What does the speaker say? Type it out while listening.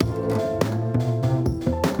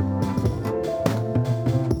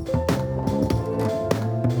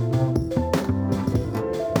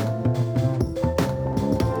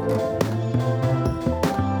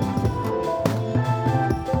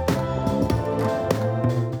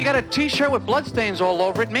got a T-shirt with bloodstains all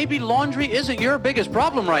over it. Maybe laundry isn't your biggest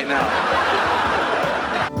problem right now.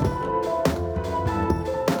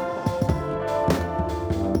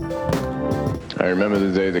 I remember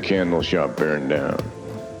the day the candle shop burned down.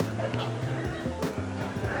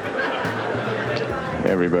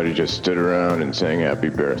 Everybody just stood around and sang happy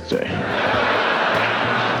birthday.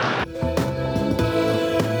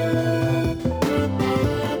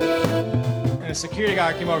 And a security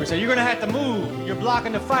guard came over and said, "You're gonna have to move. You're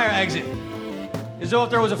blocking the fire exit." As though if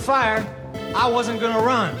there was a fire, I wasn't gonna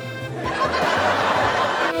run.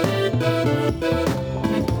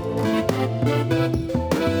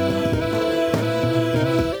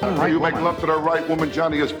 You make love to the right woman,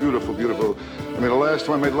 Johnny, it's beautiful, beautiful. I mean, the last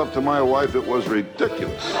time I made love to my wife, it was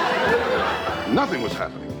ridiculous. Nothing was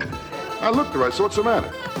happening. I looked at her, I said, "What's the matter?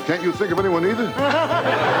 Can't you think of anyone either?"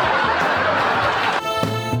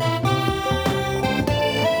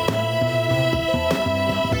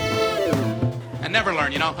 I never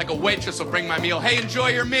learn, you know, like a waitress will bring my meal. "Hey,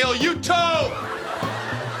 enjoy your meal, you too!"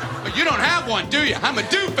 But you don't have one, do you? I'm a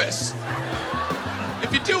doofus.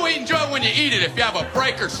 If you do eat, enjoy it when you eat it. If you have a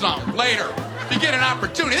break or something later, if you get an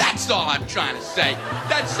opportunity, that's all I'm trying to say.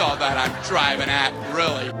 That's all that I'm driving at,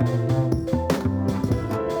 really.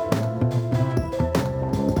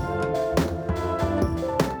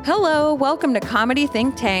 Hello, welcome to Comedy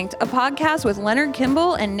Think Tanked, a podcast with Leonard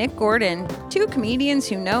Kimball and Nick Gordon, two comedians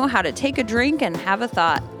who know how to take a drink and have a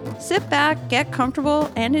thought. Sit back, get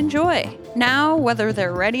comfortable, and enjoy. Now, whether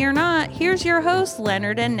they're ready or not, here's your hosts,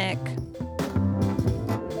 Leonard and Nick.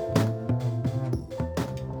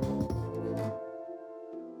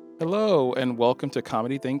 Hello, and welcome to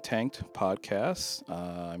Comedy Think Tanked podcast.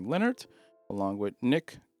 I'm Leonard, along with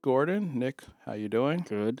Nick Gordon. Nick, how you doing?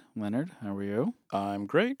 Good, Leonard. How are you? I'm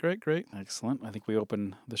great. Excellent. I think we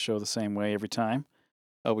open the show the same way every time.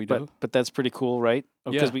 Oh, we do? But that's pretty cool, right?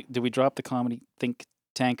 Oh, Yeah. Did we drop the Comedy Think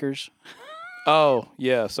Tankers? Oh,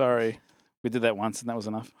 yeah, sorry. We did that once, and that was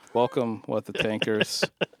enough. Welcome, what the tankers.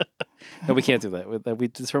 No, we can't do that. We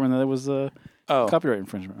determined that it was copyright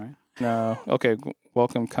infringement, right? No. Okay,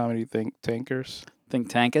 welcome, Comedy Think Tankers. Think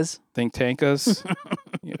Tankers? Think Tankas.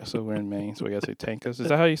 Yeah, so we're in Maine, so we gotta say Tankas. Is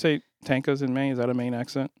that how you say Tankas in Maine? Is that a Maine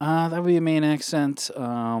accent? That would be a Maine accent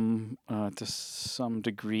to some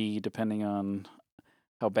degree, depending on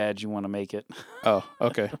how bad you want to make it. Oh,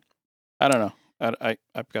 okay. I don't know.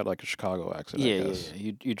 I've got like a Chicago accent, I guess.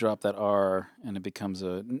 Yeah. You drop that R, and it becomes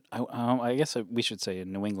I guess we should say a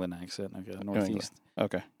New England accent, like a Northeast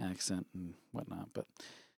Okay. accent and whatnot. But,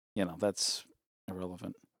 that's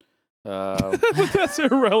irrelevant. That's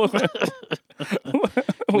irrelevant.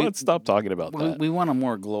 Let's stop talking about that. We want a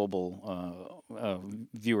more global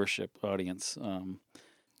viewership audience,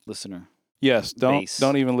 listener. Yes, base.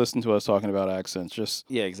 don't even listen to us talking about accents. Just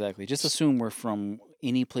Yeah, exactly. Just assume we're from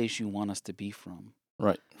any place you want us to be from.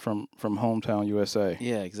 right from hometown USA.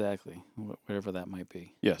 Yeah, exactly. Whatever that might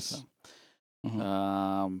be. Yes.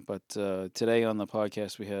 So. But today on the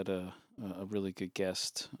podcast we had a really good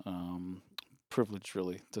guest. Privilege,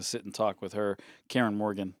 really, to sit and talk with her, Karen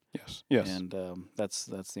Morgan. Yes. And that's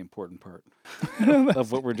the important part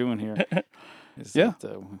of what we're doing here. Is Yeah.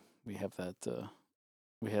 that, we have that.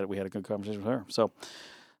 We had a good conversation with her. So,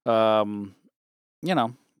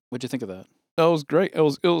 what'd you think of that? That was great. It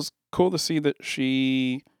was cool to see that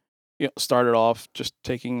she started off just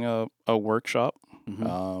taking a workshop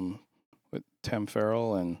with Tim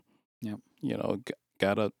Farrell and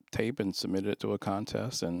got a tape and submitted it to a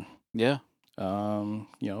contest and Yeah.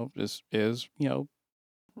 is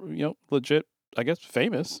legit, I guess,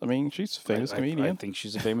 famous. I mean, she's a famous comedian. I think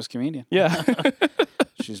she's a famous comedian. Yeah.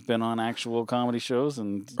 She's been on actual comedy shows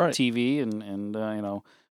and Right. TV and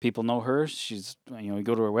people know her. She's you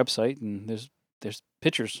go to her website and there's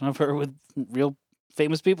pictures of her with real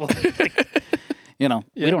famous people. We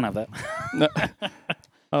don't have that. No.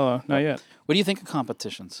 Oh, not yet. What do you think of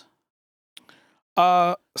competitions?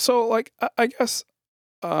 So like I guess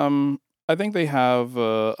I think they have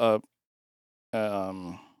a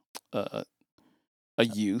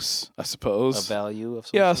use, I suppose. A value of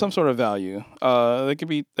some sort of value. They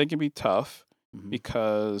can be tough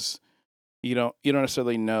because you don't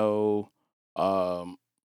necessarily know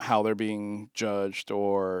how they're being judged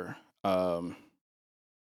or how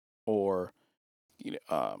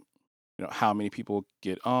many people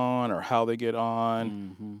get on or how they get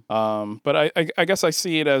on. But I guess I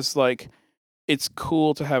see it as like it's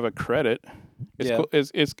cool to have a credit.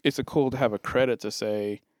 It's cool to have a credit to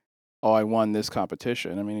say, oh, I won this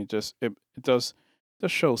competition. I mean, it does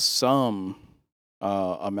show some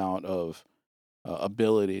amount of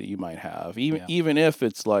ability you might have, even if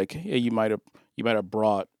it's like, hey, you might have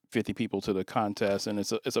brought 50 people to the contest and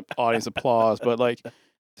it's a audience applause, but like at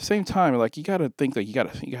the same time, like you got to think that you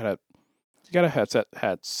got to have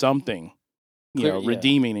had something,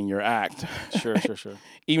 redeeming in your act. Sure.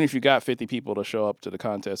 Even if you got 50 people to show up to the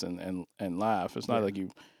contest and laugh, it's not like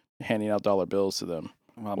you handing out dollar bills to them.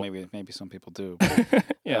 Well, maybe some people do.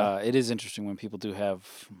 Yeah. It is interesting when people do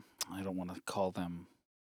have, I don't want to call them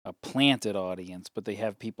a planted audience, but they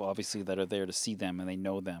have people obviously that are there to see them and they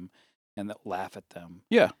know them and that laugh at them.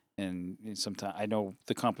 Yeah. And sometimes I know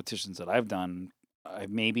the competitions that I've done, I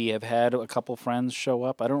maybe have had a couple friends show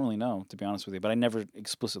up. I don't really know, to be honest with you, but I never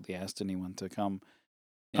explicitly asked anyone to come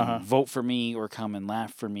and vote for me or come and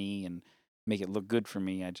laugh for me and make it look good for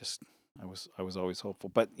me. I was always hopeful,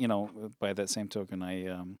 but by that same token,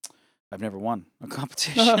 I've never won a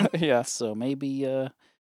competition. Yeah. So maybe I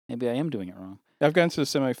am doing it wrong. I've gotten to the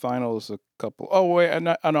semifinals a couple. Oh wait, I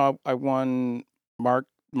know I won. Mark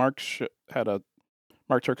Turca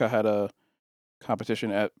had a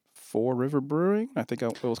competition at Four River Brewing. I think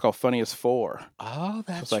it was called Funniest Four. Oh,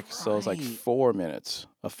 that's So it was like 4 minutes,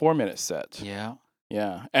 a 4-minute set. Yeah.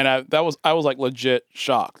 Yeah, and I was like legit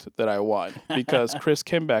shocked that I won because Chris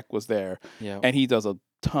Kimbeck was there, and he does a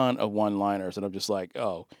ton of one-liners, and I'm just like,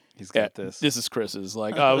 oh, he's got this. This is Chris's.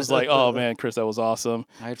 Like I was like, oh man, Chris, that was awesome,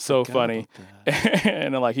 so funny,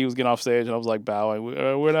 and then like he was getting off stage, and I was like bowing,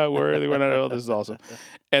 we're not worthy, we're not. Oh, this is awesome,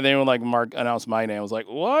 and then when like Mark announced my name, I was like,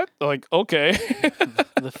 what? Like okay,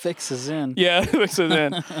 the fix is in. Yeah, the fix is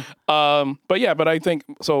in. But I think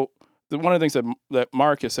so. One of the things that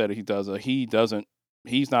Mark has said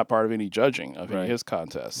he's not part of any judging of any of his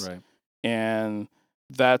contests. Right. And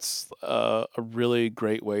that's a really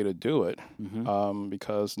great way to do it,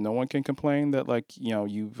 because no one can complain that like,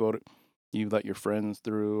 you voted, you let your friends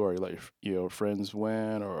through or you let your friends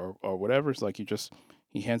win or whatever. It's like he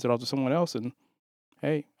hands it off to someone else and,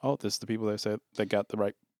 hey, this is the people that said that got the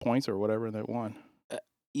right points or whatever and that won.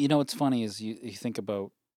 What's funny is you think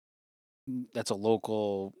about that's a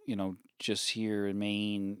local, just here in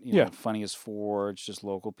Maine, Funniest Four, it's just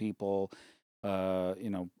local people,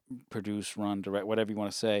 produce, run, direct, whatever you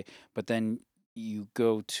want to say. But then you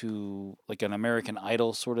go to like an American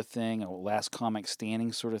Idol sort of thing, a Last Comic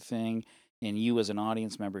Standing sort of thing, and you as an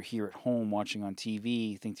audience member here at home watching on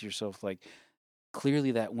TV think to yourself like,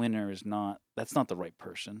 clearly that winner that's not the right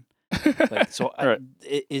person. Like, so right.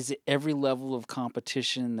 Is it every level of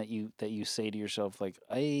competition that you say to yourself like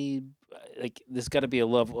there's got to be a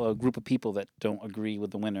group of people that don't agree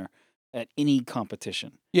with the winner at any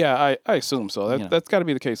competition? Yeah, I assume so. That's got to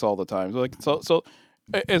be the case all the time. Like so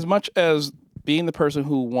as much as being the person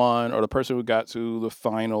who won or the person who got to the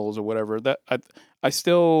finals or whatever, that I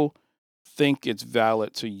still think it's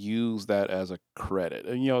valid to use that as a credit.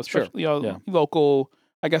 And especially local.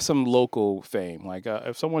 I guess some local fame. Like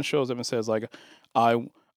if someone shows up and says like, I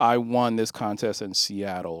won this contest in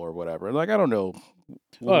Seattle or whatever. Like I don't know.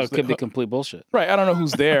 Well, it could be complete bullshit. Right. I don't know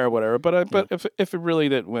who's there or whatever. But but if it really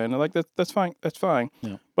did win, like that's fine. That's fine.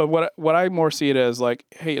 Yeah. But what I more see it as like,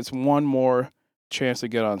 hey, it's one more chance to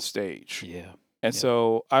get on stage. Yeah. And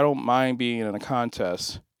so I don't mind being in a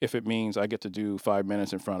contest if it means I get to do 5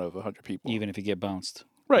 minutes in front of 100 people. Even if you get bounced.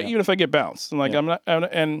 Right. Even if I get bounced. And like I'm not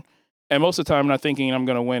and most of the time, I'm not thinking I'm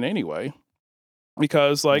going to win anyway,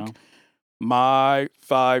 because like my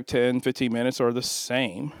 5, 10, 15 minutes are the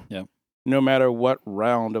same. Yeah. No matter what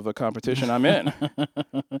round of a competition I'm in.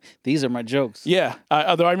 These are my jokes. Yeah.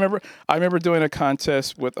 Although I remember doing a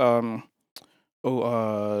contest with Josh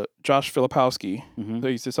Filipowski. Mm-hmm. So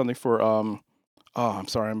he did something for I'm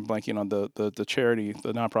sorry, I'm blanking on the charity,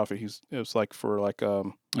 the nonprofit. It was like for like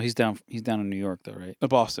he's down in New York though, right?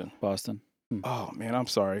 Boston. Oh man, I'm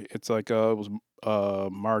sorry. It's like it was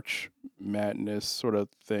March Madness sort of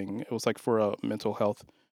thing. It was like for a mental health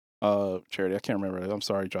charity. I can't remember. I'm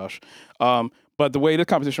sorry, Josh. But the way the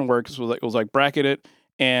competition works was like it was like bracketed,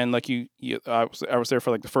 and like I was there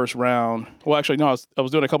for like the first round. Well, actually, no, I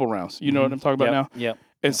was doing a couple rounds. You know what I'm talking about now? Yep.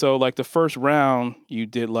 And so like the first round, you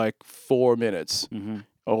did like 4 minutes,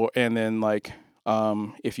 and then like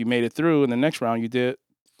if you made it through in the next round, you did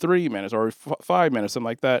 3 minutes or 5 minutes, something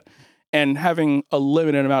like that. And having a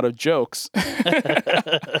limited amount of jokes,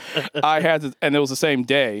 I had to, and it was the same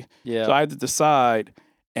day. Yeah. So I had to decide,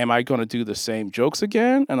 am I going to do the same jokes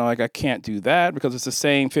again? And I'm like, I can't do that because it's the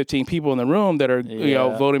same 15 people in the room that are,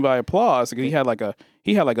 voting by applause. He had like a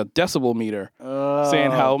decibel meter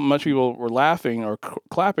saying how much people were laughing or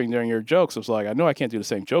clapping during your jokes. It was like, I know I can't do the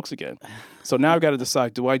same jokes again. So now I've got to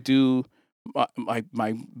decide, do I do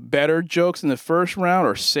my better jokes in the first round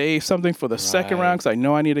or save something for the second round because I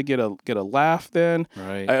know I need to get a laugh then.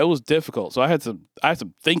 Right. It was difficult, so I had some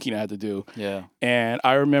thinking I had to do. Yeah. And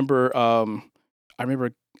I remember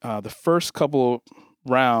the first couple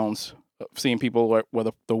rounds of seeing people where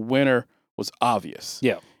the winner was obvious.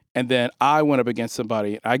 Yeah. And then I went up against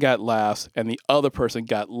somebody, I got last, and the other person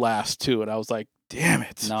got last too. And I was like, damn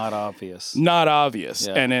it. Not obvious. Not obvious.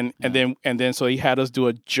 Yeah. And then so he had us do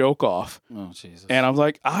a joke off. Oh, Jesus. And I was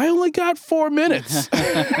like, I only got 4 minutes.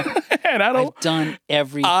 And I've done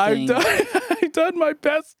everything. I've done my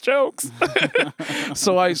best jokes.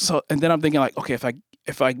 And then I'm thinking like, okay,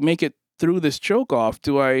 if I make it through this joke off,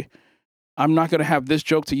 I'm not going to have this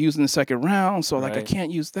joke to use in the second round. So like, I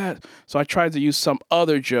can't use that. So I tried to use some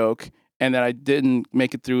other joke, and then I didn't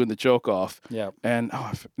make it through in the joke off. Yeah. And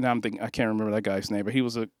now I'm thinking, I can't remember that guy's name, but he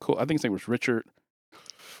was I think his name was Richard.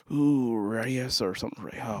 Reyes or something.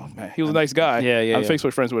 Oh man, he was a nice guy. I'm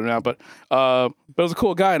Facebook friends with him now, but it was a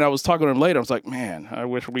cool guy. And I was talking to him later. I was like, man, I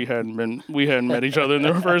wish we hadn't met each other in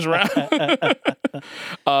the first round.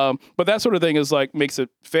 But that sort of thing is like makes it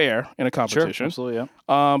fair in a competition. Sure, absolutely,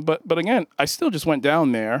 yeah. But again, I still just went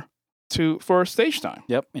down there for stage time.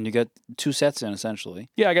 Yep, and you got 2 sets in essentially.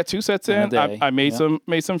 Yeah, I got 2 sets in. I made some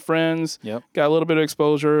friends. Yep. Got a little bit of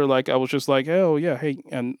exposure. Like I was just like, oh yeah, hey,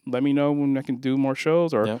 and let me know when I can do more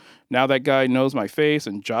shows. Now that guy knows my face,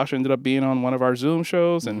 and Josh ended up being on one of our Zoom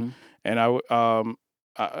shows, and so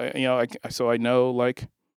I know like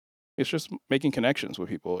it's just making connections with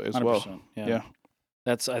people as 100%, well. Yeah.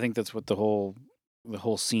 I think that's what the whole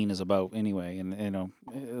scene is about anyway.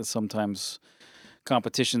 And sometimes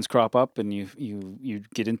competitions crop up and you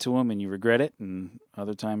get into them and you regret it, and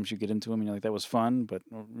other times you get into them and you're like, that was fun, but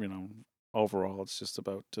overall it's just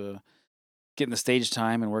about getting the stage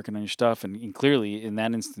time and working on your stuff. And clearly in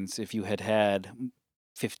that instance, if you had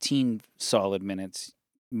 15 solid minutes,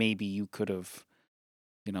 maybe you could have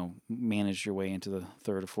managed your way into the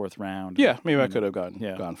 3rd or 4th round. Yeah, maybe I could have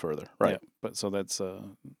gone further. Right. Yeah, but so that's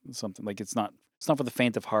something like it's not for the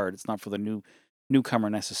faint of heart. It's not for the newcomer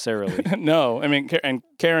necessarily. No, I mean, and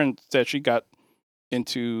Karen said she got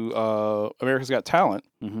into America's Got Talent,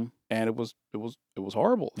 and it was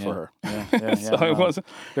horrible for her. Yeah, so it wasn't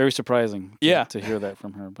very surprising. To hear that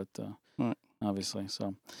from her, but obviously,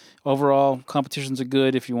 so overall, competitions are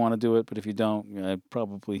good if you want to do it, but if you don't,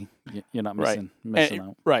 probably you're not missing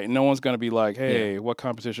out. Right, no one's going to be like, "Hey, what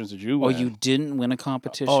competitions did you win?" Oh, you didn't win a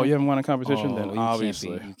competition? Oh, you haven't won a competition? Then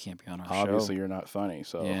obviously you can't be on our show. Obviously, you're not funny.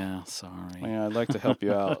 So yeah, sorry. Yeah, I'd like to help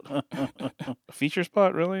you out. A feature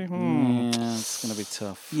spot, really? Yeah, it's going to be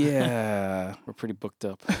tough. Yeah, we're pretty booked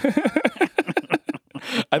up.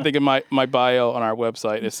 I think in my bio on our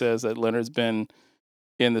website it says that Leonard's been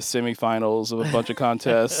in the semifinals of a bunch of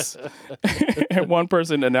contests. And one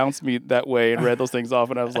person announced me that way and read those things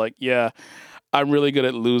off, and I was like, yeah, I'm really good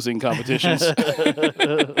at losing competitions.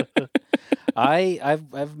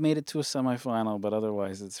 I've made it to a semifinal, but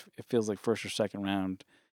otherwise it feels like 1st or 2nd round,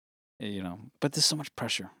 but there's so much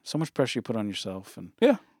pressure you put on yourself, and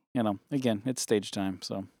again, it's stage time.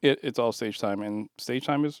 So it's all stage time, and stage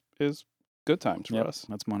time is good times for us.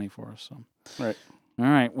 That's money for us. So right. All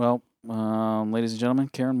right. Well, ladies and gentlemen,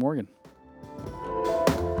 Karen Morgan.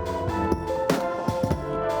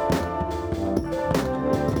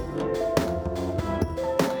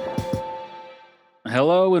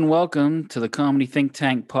 Hello and welcome to the Comedy Think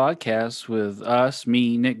Tank podcast with us,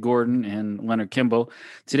 me, Nick Gordon, and Leonard Kimball.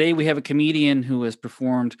 Today we have a comedian who has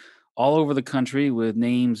performed all over the country with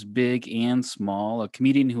names big and small, a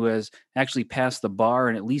comedian who has actually passed the bar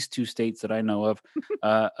in at least 2 states that I know of,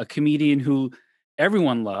 a comedian who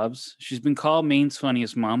everyone loves. She's been called Maine's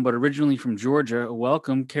funniest mom, but originally from Georgia.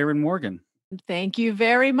 Welcome, Karen Morgan. Thank you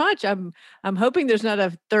very much. I'm hoping there's not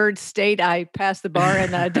a 3rd state I passed the bar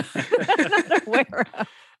and I'm not aware of.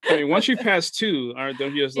 I mean, once you pass 2,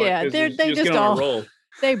 don't you just like they just get on a roll?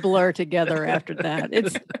 They blur together after that.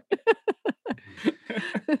 It's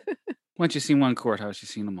once you've seen one courthouse,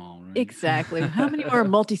 you've seen them all, right? Exactly. How many more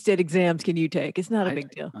multi-state exams can you take? It's not a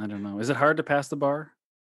big deal. I don't know. Is it hard to pass the bar?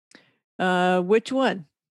 Which one?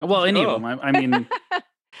 Well, any of them. I mean,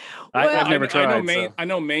 I've never tried. I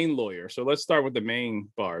know Maine lawyer. So let's start with the Maine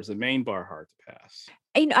bars. The Maine bar hard to pass.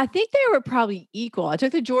 I think they were probably equal. I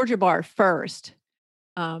took the Georgia bar first.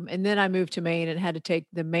 And then I moved to Maine and had to take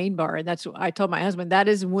the Maine bar. And that's what I told my husband. That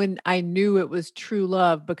is when I knew it was true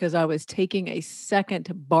love, because I was taking a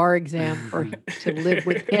second bar exam to live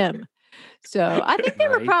with him. So I think they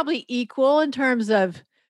were probably equal in terms of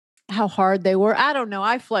how hard they were. I don't know.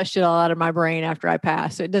 I flushed it all out of my brain after I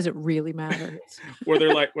passed, so it doesn't really matter. were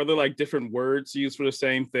there like different words used for the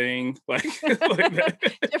same thing? Like that?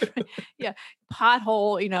 Different,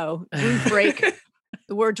 pothole, roof rake.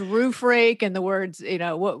 The words roof rake and the words,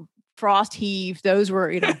 what frost heave, those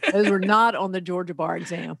were not on the Georgia bar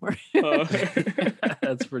exam.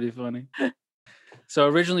 That's pretty funny. So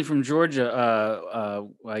originally from Georgia,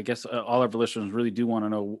 I guess all of our listeners really do want to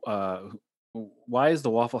know why is the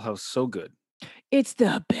Waffle House so good? It's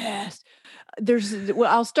the best. Well,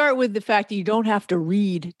 I'll start with the fact that you don't have to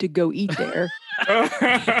read to go eat there.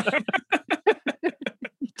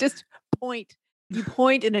 Just point. You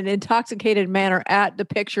point in an intoxicated manner at the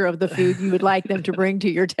picture of the food you would like them to bring to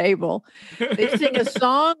your table. They sing a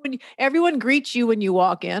song everyone greets you when you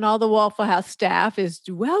walk in. All the Waffle House staff is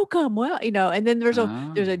welcome, and then there's a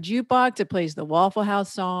jukebox that plays the Waffle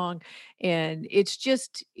House song, and it's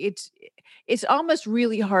almost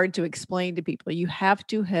really hard to explain to people. You have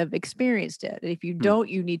to have experienced it. And if you don't,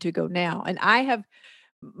 you need to go now. And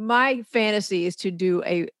my fantasy is to do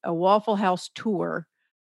a Waffle House tour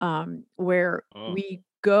where we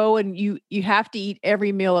go and you have to eat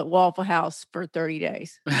every meal at Waffle House for 30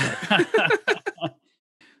 days.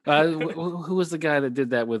 Who was the guy that did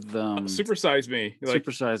that with Super Size Me?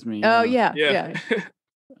 Super Size Me. Oh yeah.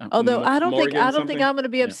 Although I don't think I'm going to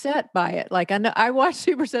be upset by it. Like I watched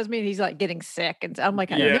Super Size Me and he's like getting sick, and I'm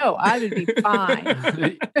like, I know I would be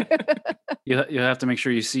fine. You have to make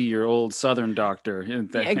sure you see your old Southern doctor.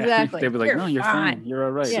 Exactly. They'd be like, no, you're fine. You're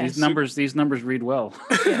all right. Yeah. These numbers read well.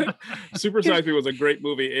 Super Size Me was a great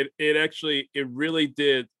movie. It really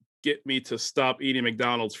did get me to stop eating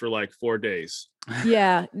McDonald's for like 4 days.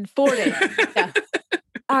 Yeah, 4 days. Yeah.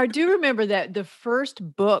 I do remember that the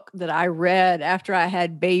first book that I read after I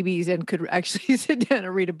had babies and could actually sit down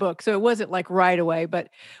and read a book, so it wasn't like right away, but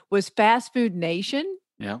was Fast Food Nation.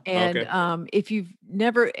 Yeah. And if you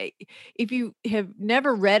have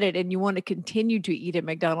never read it and you want to continue to eat at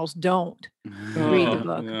McDonald's, don't read the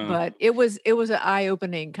book. Yeah. But it was an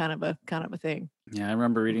eye-opening kind of a thing. Yeah, I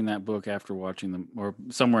remember reading that book after watching them, or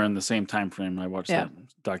somewhere in the same time frame. I watched that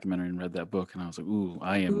documentary and read that book, and I was like, "Ooh,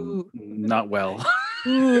 I am not well."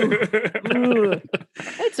 Ooh.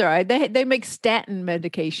 It's all right. They make statin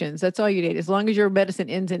medications. That's all you need. As long as your medicine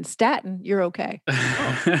ends in statin, you're okay.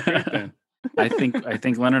 I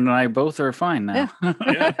think Leonard and I both are fine now.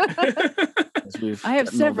 Yeah. I have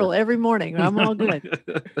several every morning. I'm all good.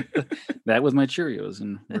 That with my Cheerios,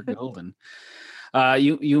 and we're golden.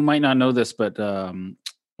 You might not know this, but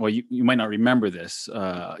you might not remember this.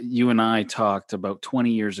 You and I talked about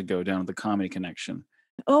 20 years ago down at the Comedy Connection.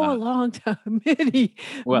 Oh, a long time, many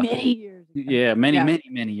years ago. Yeah,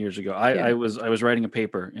 many years ago. I was writing a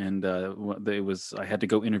paper, and I had to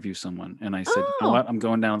go interview someone, and I said, you know what, I'm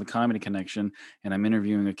going down to the Comedy Connection, and I'm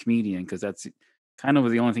interviewing a comedian because that's kind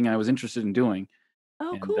of the only thing I was interested in doing.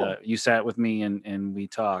 Oh, and, cool. You sat with me and we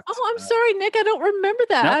talked. Oh, I'm sorry, Nick. I don't remember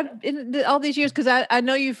that. In all these years, because I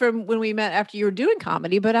know you from when we met after you were doing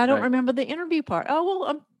comedy, but I don't remember the interview part. Oh,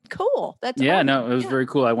 well, cool. That's awesome. No, it was very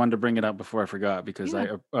cool. I wanted to bring it up before I forgot because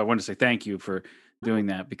I wanted to say thank you for doing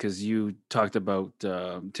that, because you talked about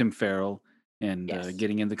Tim Farrell and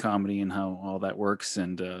getting into comedy and how all that works.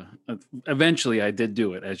 And eventually I did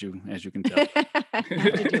do it, as you can tell.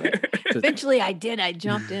 Eventually I did. I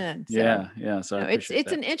jumped in. So, yeah. So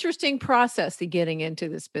it's an interesting process to getting into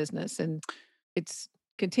this business, and it's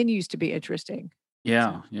continues to be interesting.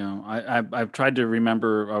 Yeah, I've tried to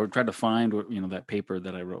remember. I would try to find that paper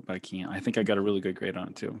that I wrote, but I can't. I think I got a really good grade on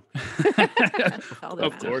it too.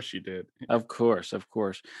 Of course you did. Of course.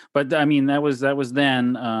 But I mean, that was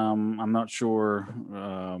then. I'm not sure,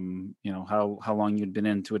 how long you'd been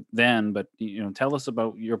into it then. But tell us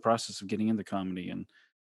about your process of getting into comedy. And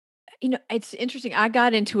it's interesting. I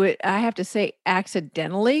got into it, I have to say,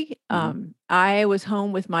 accidentally. I was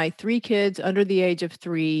home with my 3 kids under the age of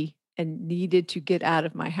 3. And needed to get out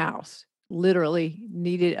of my house, literally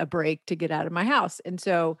needed a break to get out of my house. And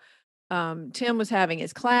so Tim was having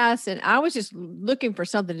his class, and I was just looking for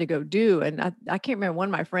something to go do. And I can't remember, one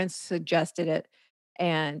of my friends suggested it.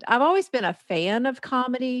 And I've always been a fan of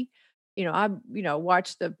comedy. I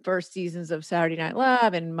watched the first seasons of Saturday Night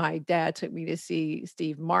Live, and my dad took me to see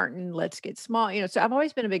Steve Martin, Let's Get Small. So I've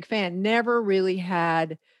always been a big fan, never really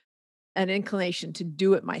had an inclination to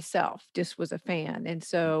do it myself, just was a fan. And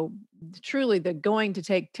so truly the going to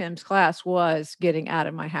take Tim's class was getting out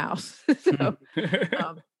of my house. So,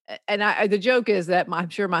 and the joke is that I'm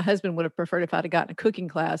sure my husband would have preferred if I'd have gotten a cooking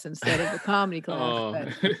class instead of a comedy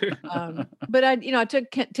class. But I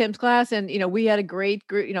took Tim's class, and, we had a great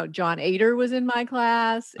group. John Ader was in my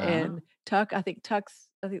class, and Tuck, I think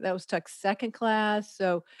that was Tuck's second class.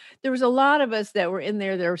 So there was a lot of us that were in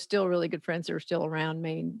there that are still really good friends that are still around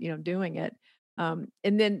Maine, doing it. And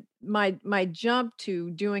then my jump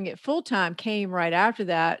to doing it full time came right after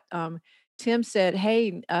that. Tim said,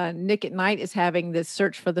 "Hey, Nick at Night is having this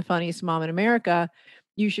search for the funniest mom in America.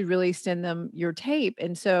 You should really send them your tape."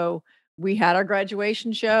 And so we had our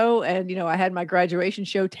graduation show, and I had my graduation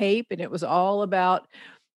show tape, and it was all about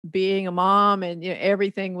being a mom, and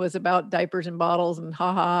everything was about diapers and bottles and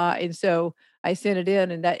ha ha. And so I sent it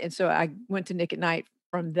in, and so I went to Nick at Night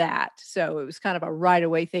from that. So it was kind of a right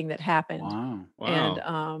away thing that happened. Wow. And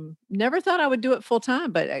Wow. never thought I would do it full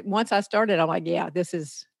time, but once I started, I'm like, yeah, this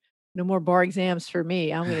is no more bar exams for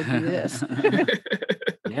me. I'm going to do this.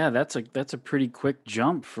 Yeah, that's a pretty quick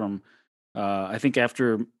jump from I think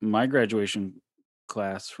after my graduation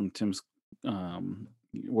class from Tim's um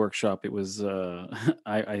workshop, it was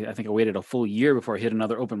I think I waited a full year before I hit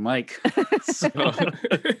another open mic. So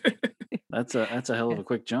that's a hell of Yeah. a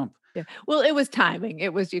quick jump. Yeah. Well, it was timing.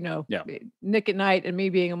 It was, Yeah. Nick at Night and me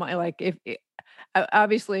being a like if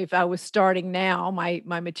obviously if I was starting now, my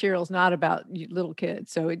material's not about little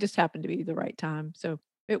kids, so it just happened to be the right time. So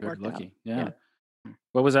it Very worked out. lucky. Yeah. Yeah.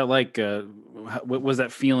 What was that like? What was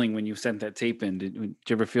that feeling when you sent that tape in? Did you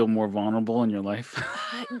ever feel more vulnerable in your life?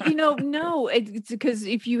 No, it's because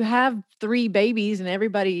if you have 3 babies and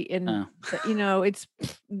everybody in, Oh, it's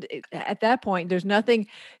at that point, there's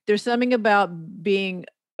something about being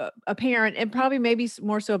a parent, and probably maybe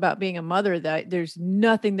more so about being a mother, that there's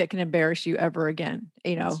nothing that can embarrass you ever again.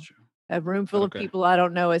 that's true. A room full of Okay. people I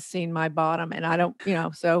don't know has seen my bottom, and I don't,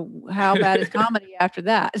 so how bad is comedy after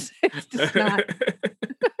that? It's just not.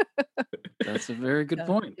 That's a very good Yeah,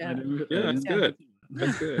 point. yeah. Yeah, that's Yeah. good.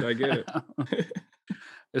 That's good. I get it.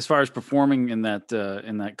 As far as performing in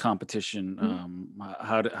that competition, Mhm.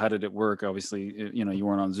 how did it work? Obviously, you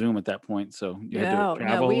weren't on Zoom at that point, so you had to No,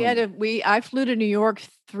 travel. we had I flew to New York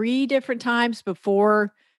 3 different times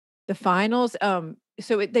before the finals.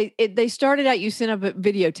 So they started out, you sent a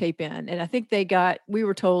videotape in, and I think we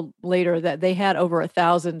were told later that they had over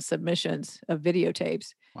 1,000 submissions of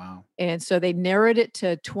videotapes. Wow. And so they narrowed it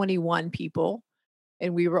to 21 people,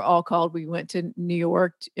 and we were all called. We went to New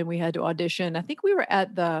York, and we had to audition. I think we were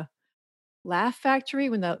at the Laugh Factory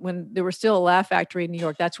when there was still a Laugh Factory in New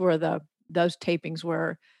York. That's where those tapings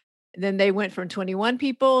were. Then they went from 21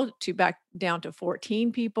 people to back down to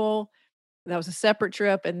 14 people. That was a separate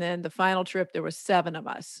trip, and then the final trip, there was 7 of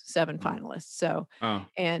us, 7 finalists. So, Oh,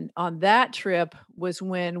 and on that trip was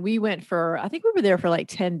when we went I think we were there for like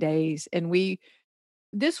 10 days, and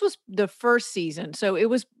this was the first season. So it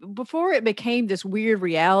was before it became this weird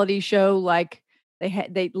reality show. Like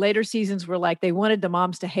they later seasons were like they wanted the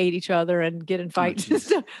moms to hate each other and get in fights and jeez.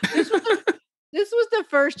 stuff. This was the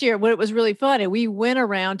first year when it was really fun, and we went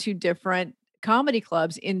around to different comedy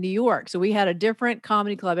clubs in New York. So we had a different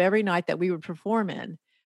comedy club every night that we would perform in.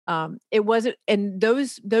 It wasn't, and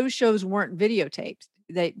those shows weren't videotaped.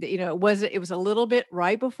 It was a little bit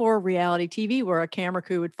right before reality TV where a camera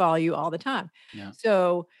crew would follow you all the time. Yeah.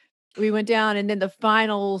 So we went down, and then the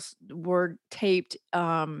finals were taped.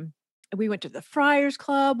 We went to the Friars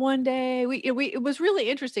Club one day. It was really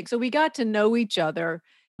interesting. So we got to know each other.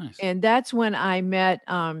 Nice. And that's when I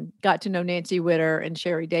got to know Nancy Witter and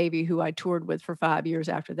Sherry Davy, who I toured with for 5 years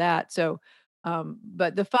after that. So,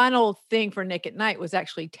 but the final thing for Nick at Night was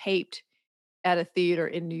actually taped at a theater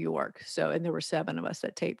in New York. So, and there were 7 of us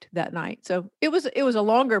that taped that night. So it was a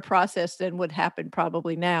longer process than would happen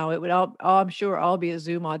probably now. It would I'm sure all be a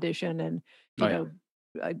Zoom audition, and Oh,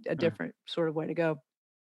 yeah. a different sort of way to go.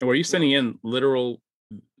 and were you sending in literal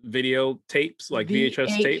video tapes, like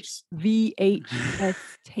VHS tapes? VHS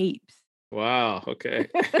tapes. Wow. Okay.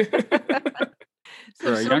 For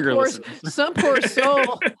our some younger poor, listeners. some poor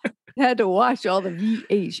soul had to watch all the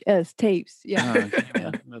VHS tapes. Yeah,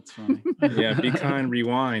 Yeah, that's funny. Yeah. Be kind.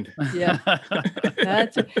 Rewind. yeah.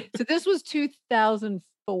 So this was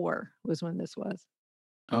 2004 was when this was.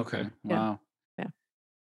 Okay. Yeah. Wow.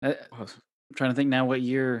 Yeah. I'm trying to think now what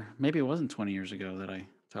year. Maybe it wasn't 20 years ago that I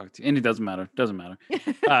talked to you. And it doesn't matter. Doesn't matter.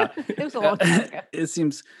 It was a long time ago. It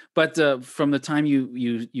seems. But from the time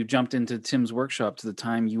you jumped into Tim's workshop to the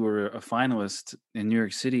time you were a finalist in New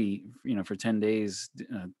York City, for 10 days.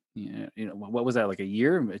 What was that, like a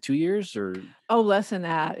year, 2 years, or? Oh, less than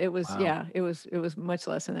that. It was, Wow. yeah, it was much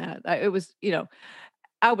less than that. It was,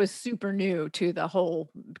 I was super new to the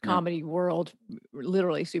whole comedy world,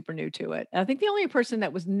 literally super new to it. I think the only person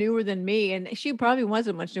that was newer than me, and she probably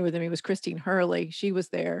wasn't much newer than me, was Christine Hurley. She was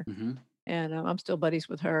there, Mm-hmm. and I'm still buddies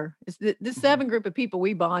with her. It's this 7 group of people,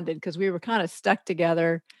 we bonded because we were kind of stuck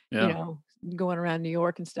together, Yeah. going around New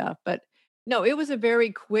York and stuff. But no, it was a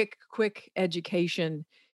very quick education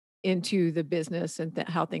into the business and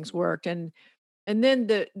how things worked. And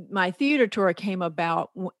then my theater tour came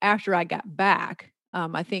about after I got back.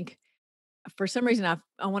 I think for some reason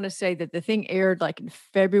I want to say that the thing aired like in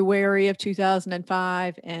February of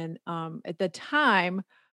 2005, and at the time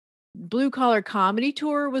Blue Collar Comedy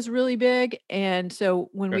Tour was really big, and so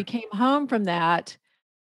when we came home from that,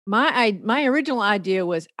 my original idea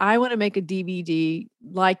was I wanna make a DVD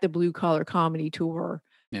like the Blue Collar Comedy Tour,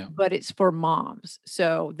 Yeah. but it's for moms.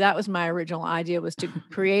 So that was my original idea, was to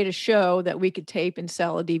create a show that we could tape and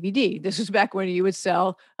sell a DVD. This was back when you would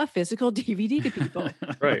sell a physical DVD to people.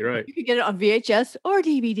 Right. You could get it on VHS or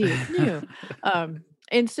DVD. It's new.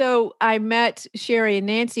 And so I met Sherry and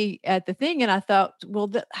Nancy at the thing, and I thought,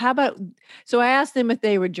 well, how about? So I asked them if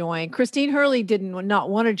they would join. Christine Hurley not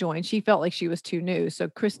want to join. She felt like she was too new. So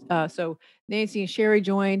Nancy and Sherry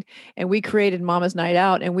joined, and we created Mama's Night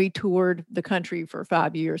Out, and we toured the country for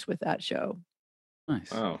 5 years with that show.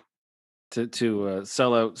 Nice. Wow. To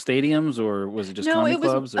sell out stadiums, or was it just No, comedy it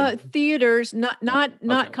was clubs? Or? theaters, not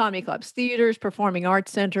okay. comedy clubs, theaters, performing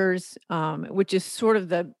arts centers, which is sort of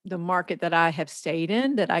the market that I have stayed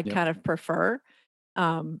in, that I Yep. kind of prefer.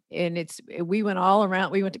 And we went all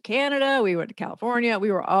around. We went to Canada, we went to California, we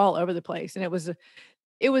were all over the place, and it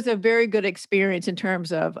was a very good experience in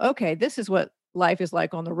terms of, okay, this is what life is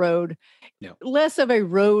like on the road. Yep. Less of a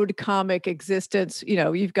road comic existence.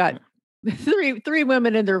 You've got three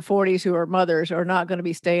women in their 40s who are mothers are not going to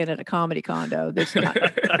be staying in a comedy condo. That's not.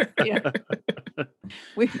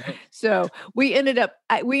 We ended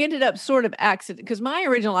up sort of accident, because my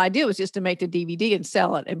original idea was just to make the DVD and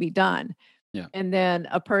sell it and be done. Yeah. And then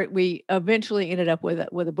we eventually ended up with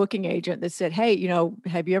a booking agent that said, "Hey,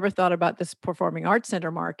 have you ever thought about this performing arts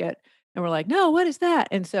center market?" And we're like, "No, what is that?"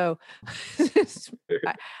 And so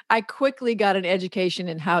I quickly got an education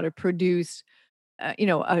in how to produce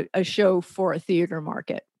a show for a theater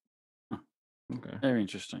market. Okay. Very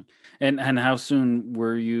interesting. And how soon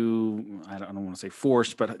were you? I don't want to say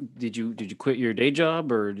forced, but did you quit your day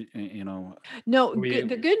job, or No, Were you-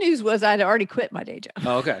 the good news was I'd already quit my day job.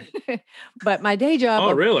 Oh, okay. But my day job,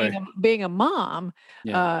 Oh, of really? being a mom,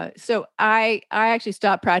 Yeah. so I actually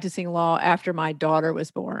stopped practicing law after my daughter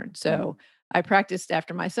was born. So I practiced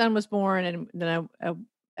after my son was born, and then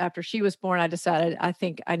after she was born, I decided I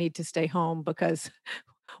think I need to stay home, because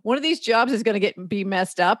one of these jobs is going to be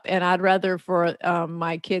messed up, and I'd rather for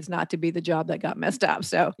my kids not to be the job that got messed up.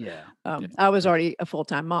 So Yeah. I was already a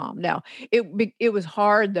full-time mom. Now it was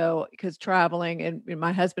hard though, because traveling, and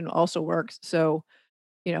my husband also works. So,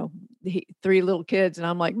 3 little kids, and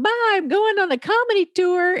I'm like, "Bye, I'm going on a comedy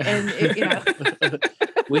tour." And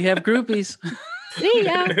We have groupies. see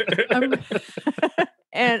ya.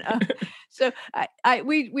 And so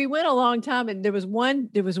we went a long time, and there was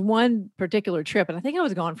one particular trip, and I think I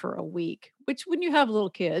was gone for a week. Which, when you have little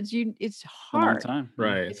kids, it's A long hard. time.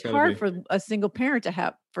 Right. It's gotta hard be. for a single parent to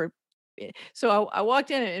have for. So I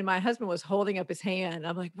walked in, and my husband was holding up his hand.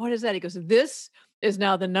 I'm like, "What is that?" He goes, "This is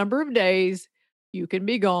now the number of days you can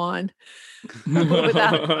be gone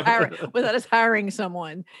without us hiring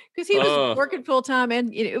someone," because he was Oh. working full time,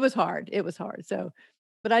 and it was hard. It was hard. So,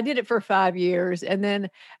 but I did it for 5 years, and then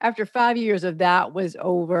after 5 years of that was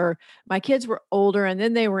over, my kids were older, and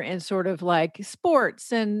then they were in sort of like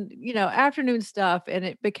sports and afternoon stuff, and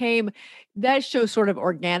it became that show sort of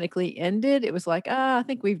organically ended. It was like, I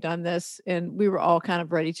think we've done this, and we were all kind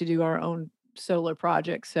of ready to do our own solo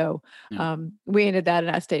project. So Yeah. we ended that,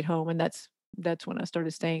 and I stayed home, and that's when I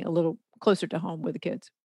started staying a little closer to home with the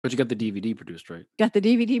kids. But you got the DVD produced, right? Got the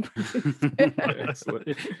DVD produced.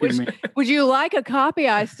 Excellent. Would you like a copy?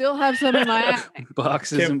 I still have some in my attic.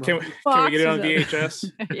 Boxes and Can we get it on Boxes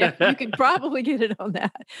of- VHS? Yeah, you can probably get it on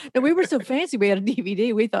that. No, we were so fancy. We had a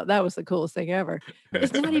DVD. We thought that was the coolest thing ever.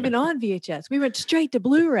 It's not even on VHS. We went straight to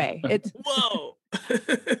Blu-ray. It's Whoa.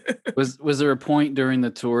 Was there a point during the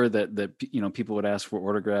tour that people would ask for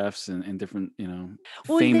autographs and different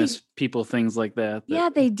Well, famous people, things like that? yeah,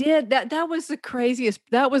 they did. That was the craziest.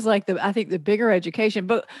 That was like I think the bigger education.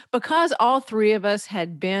 But because all 3 of us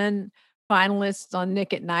had been finalists on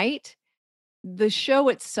Nick at Night, the show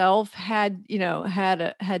itself had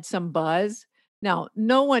some buzz. Now,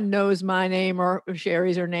 no one knows my name or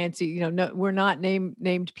Sherry's or Nancy. No, we're not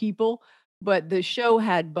named people, but the show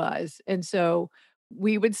had buzz, and so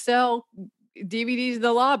we would sell DVDs in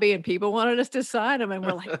the lobby, and people wanted us to sign them, and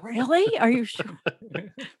we're like, "Really? Are you sure?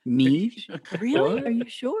 Niche. Really? What? Are you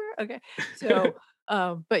sure?" Okay, so.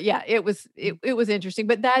 But yeah, it was interesting.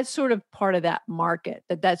 But that's sort of part of that market.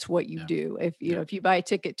 That's what you Yeah. do. If you buy a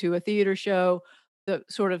ticket to a theater show, the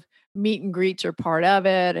sort of meet and greets are part of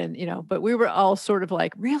it. And but we were all sort of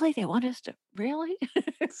like, really? They want us to really?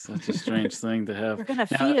 Such a strange thing to have. We're gonna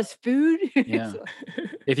Now, feed us food? Yeah.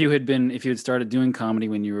 If you had started doing comedy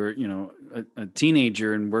when you were, a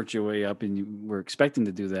teenager and worked your way up and you were expecting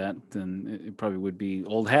to do that, then it probably would be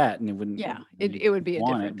old hat and it wouldn't. Yeah, you'd it would be a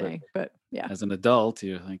want different it, but thing. But yeah. as an adult,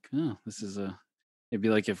 you're like, oh, this is It'd be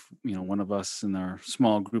like if, one of us in our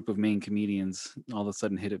small group of main comedians all of a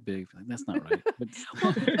sudden hit it big. Like, that's not right. But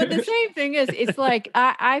But the same thing is, it's like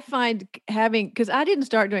I find because I didn't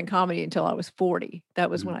start doing comedy until I was 40. That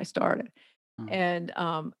was when I started. Oh. And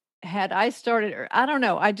had I started, or I don't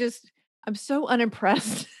know, I'm so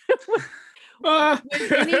unimpressed.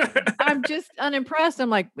 I'm just unimpressed. I'm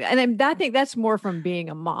like, I think that's more from being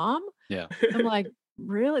a mom. Yeah. I'm like,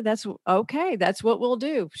 really? That's okay. That's what we'll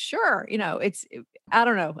do. Sure. I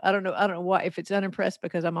don't know. I don't know why, if it's unimpressed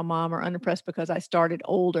because I'm a mom or unimpressed because I started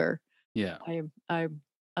older. Yeah.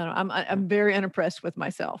 I'm very unimpressed with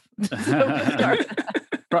myself.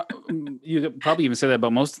 You could probably even say that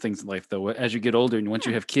about most things in life, though. As you get older and once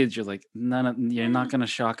you have kids, you're like, you're not going to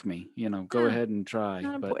shock me. Go ahead and try.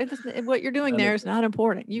 But what you're doing there is not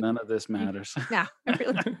important. none of this matters. Yeah,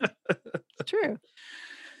 it's true.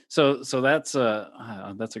 So that's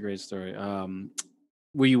a great story.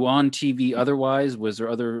 Were you on TV otherwise? Was there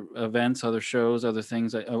other events, other shows, other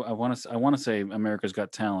things? I want to say America's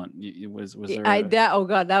Got Talent. Was there? Oh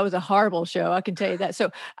God, that was a horrible show. I can tell you that.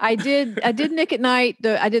 So I did Nick at Night.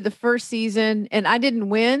 I did the first season, and I didn't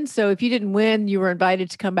win. So if you didn't win, you were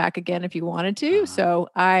invited to come back again if you wanted to. So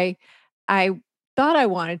I thought I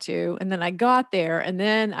wanted to, and then I got there, and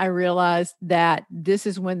then I realized that this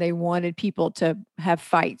is when they wanted people to have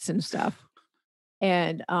fights and stuff.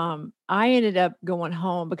 And I ended up going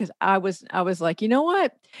home because I was like, you know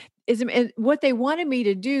what? And what they wanted me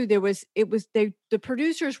to do, the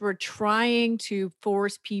producers were trying to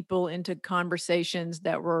force people into conversations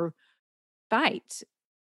that were fights.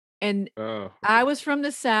 And I was from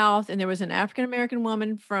the South, and there was an African American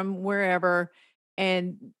woman from wherever.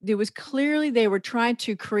 And there was clearly they were trying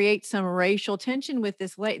to create some racial tension with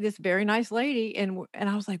this very nice lady. And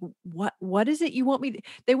I was like, what is it you want me to?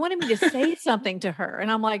 They wanted me to say something to her.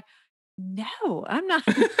 And I'm like, no, I'm not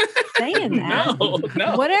saying that.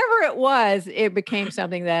 No. Whatever it was, it became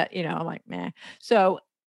something that, I'm like, meh. So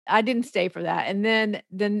I didn't stay for that. And then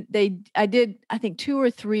I did, I think 2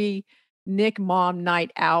 or 3 Nick Mom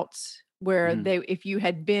night outs where if you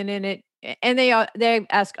had been in it, and they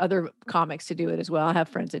ask other comics to do it as well. I have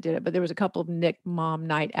friends that did it, but there was a couple of Nick Mom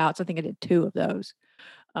night outs. I think I did 2 of those.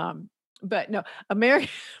 But no,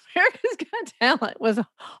 America's Got Talent was a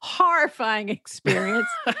horrifying experience.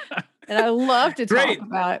 And I love to talk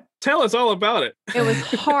about it. Tell us all about it. It was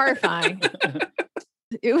horrifying.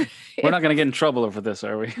 We're not going to get in trouble over this,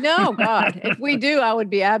 are we? No, God. If we do, I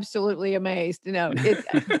would be absolutely amazed.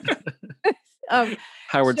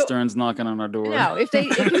 Howard Stern's knocking on our door. No, if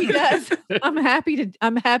he does, I'm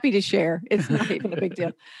happy to share. It's not even a big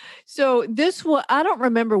deal. So I don't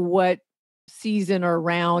remember what season or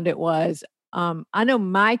round it was. I know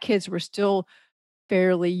my kids were still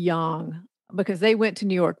fairly young because they went to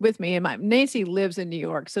New York with me, and Nancy lives in New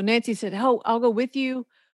York. So Nancy said, "Oh, I'll go with you.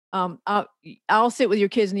 I'll sit with your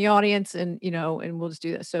kids in the audience, and and we'll just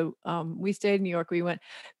do that." So we stayed in New York. We went.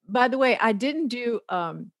 By the way, I didn't do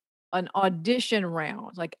an audition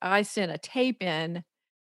round. Like I sent a tape in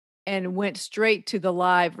and went straight to the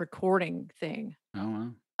live recording thing.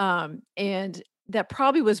 Oh, wow. And that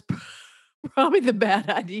probably was the bad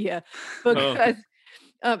idea because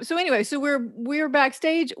so anyway, so we're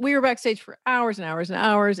backstage. We were backstage for hours and hours and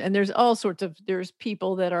hours. And there's there's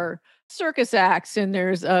people that are circus acts, and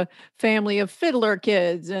there's a family of fiddler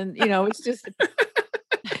kids, and it's just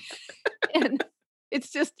and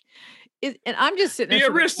it's just and I'm just sitting there.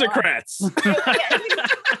 The aristocrats.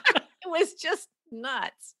 It was just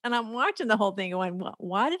nuts. And I'm watching the whole thing going,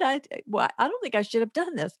 why I don't think I should have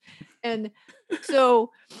done this. And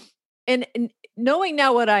so, and knowing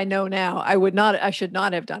now what I know now, I should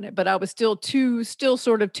not have done it, but I was still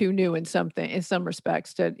sort of too new in some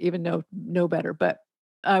respects to even know better. But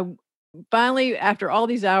finally, after all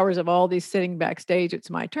these hours of all these sitting backstage,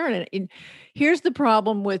 it's my turn. And here's the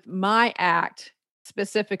problem with my act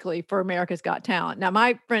specifically for America's Got Talent. Now,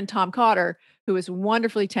 my friend Tom Cotter, who is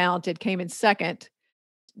wonderfully talented, came in second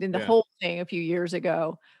in the whole thing a few years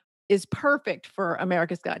ago, is perfect for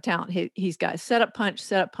America's Got Talent. He's got set up punch,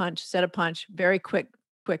 very quick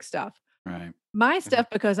stuff. Right. My stuff,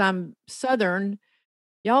 because I'm Southern,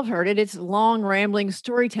 y'all have heard it, it's long, rambling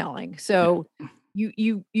storytelling. So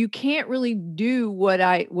you can't really do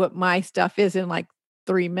what my stuff is in like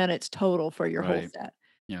 3 minutes total for your whole set.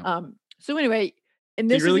 Yeah. So anyway, and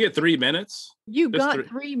this you really get 3 minutes? You got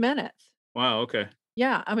 3 minutes. Wow. Okay.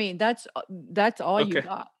 Yeah. I mean, that's all you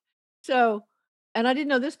got. So, and I didn't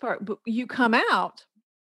know this part, but you come out,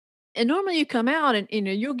 and normally you come out and,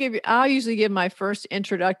 I'll usually give my first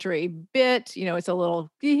introductory bit, it's a little,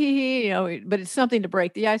 but it's something to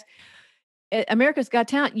break the ice. At America's Got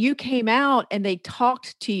Talent, you came out and they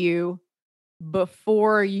talked to you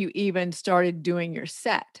before you even started doing your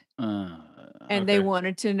set. And they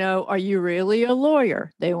wanted to know, are you really a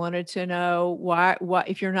lawyer? They wanted to know why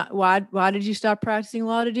if you're not, why did you stop practicing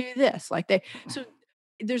law to do this? So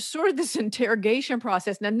there's sort of this interrogation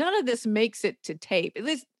process. Now, none of this makes it to tape.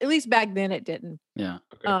 At least back then it didn't. Yeah.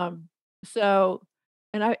 So,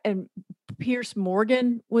 and Pierce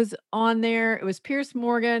Morgan was on there. It was Pierce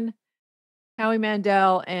Morgan, Howie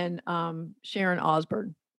Mandel, and Sharon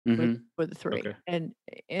Osbourne were the three. Okay.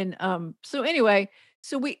 And so anyway,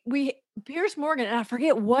 so we Pierce Morgan, and I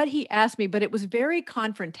forget what he asked me, but it was very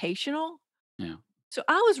confrontational. Yeah. So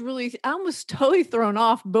I was totally thrown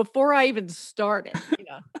off before I even started,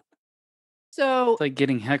 So it's like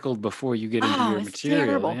getting heckled before you get into your material.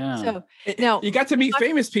 Terrible. Yeah. So now you got to meet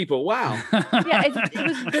famous people. Wow. Yeah,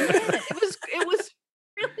 it was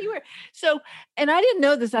really weird. So, and I didn't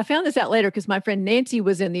know this. I found this out later because my friend Nancy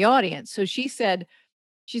was in the audience. So she said,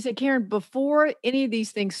 Karen, before any of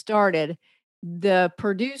these things started, the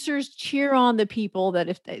producers cheer on the people that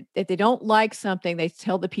if they don't like something, they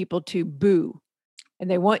tell the people to boo. And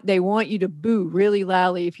they want you to boo really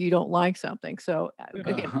loudly if you don't like something. So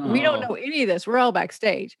again, we don't know any of this. We're all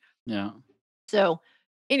backstage. Yeah. So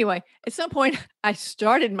anyway, at some point I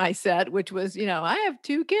started my set, which was, I have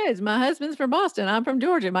 2 kids. My husband's from Boston. I'm from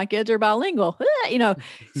Georgia. My kids are bilingual.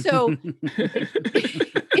 So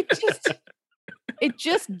it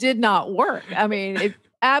just did not work. I mean, it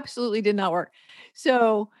absolutely did not work.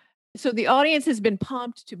 So the audience has been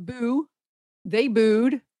pumped to boo. They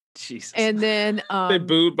booed. Jesus. And then they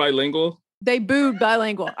booed bilingual. They booed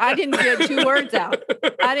bilingual. I didn't get 2 words out.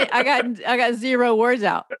 I got 0 words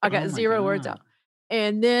out. I got 0 words out.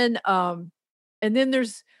 And then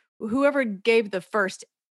there's whoever gave the first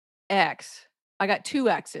X. I got 2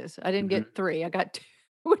 X's. I didn't get 3. I got 2,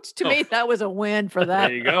 which to me that was a win for that.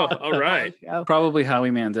 There you go. All right. Probably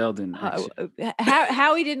Howie Mandel didn't.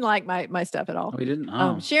 Howie didn't like my stuff at all. Oh, he didn't.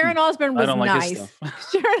 Oh. Sharon Osbourne was nice.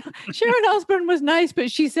 Sharon Osbourne was nice,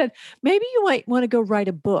 but she said maybe you might want to go write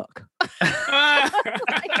a book.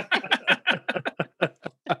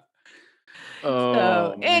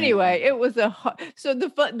 So anyway, it was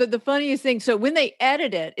the funniest thing. So when they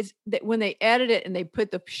edit it, and they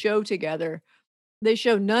put the show together, they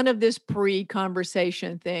show none of this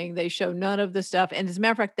pre-conversation thing. They show none of the stuff. And as a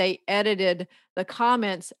matter of fact, they edited the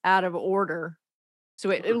comments out of order.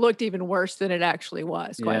 So it looked even worse than it actually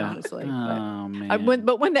was, quite honestly.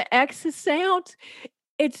 But when the X's sound,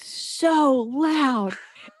 it's so loud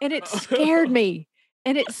and it scared me.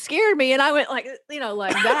 And I went like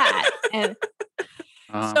that. And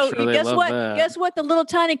guess what? Guess what? The little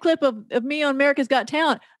tiny clip of me on America's Got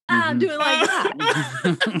Talent, I'm doing like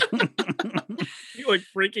that. You like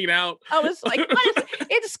freaking out. I was like,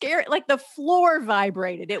 it's scary. Like the floor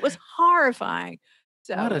vibrated. It was horrifying.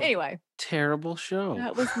 So anyway, terrible show.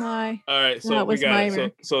 That was my. All right, so we got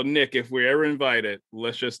it. So Nick, if we're ever invited,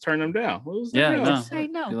 let's just turn them down. Say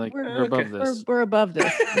no. Like, we're above this. We're above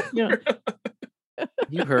this.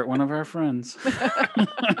 You hurt one of our friends.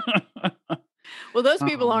 Well, those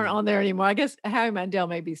people aren't on there anymore. I guess Howie Mandel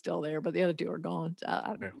may be still there, but the other 2 are gone. So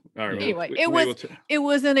all right. Anyway, it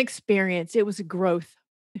was an experience. It was a growth.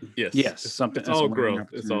 Yes. It's all growth.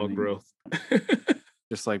 It's all growth.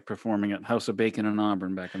 Just like performing at House of Bacon in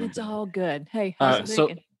Auburn back in the day. It's all good. Hey, so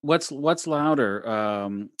what's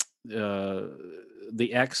louder?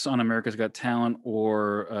 The X on America's Got Talent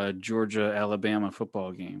or Georgia Alabama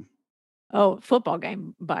football game? Oh, football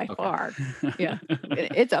game by far. Yeah.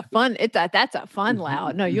 That's a fun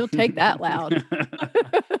loud. No, you'll take that loud.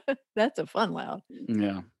 That's a fun loud.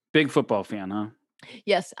 Yeah. Big football fan, huh?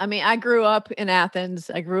 Yes. I mean, I grew up in Athens.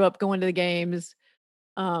 I grew up going to the games.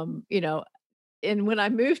 And when I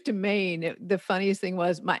moved to Maine, the funniest thing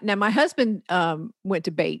was my husband went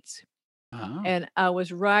to Bates. Oh. And I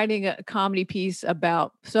was writing a comedy piece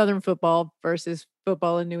about Southern football versus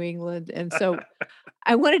football in New England. And so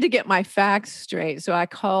I wanted to get my facts straight. So I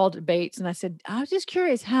called Bates and I said, I was just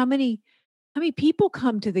curious how many people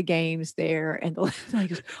come to the games there? And the guy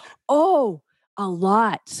goes, oh, a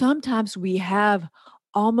lot. Sometimes we have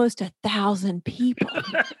almost 1,000 people.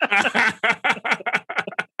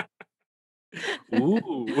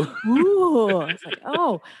 Ooh. I was like,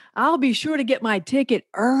 oh, I'll be sure to get my ticket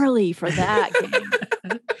early for that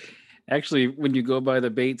game. Actually, when you go by the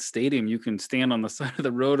Bates Stadium, you can stand on the side of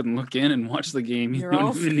the road and look in and watch the game. You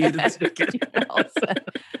don't even need a ticket. You're all set.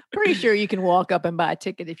 Pretty sure you can walk up and buy a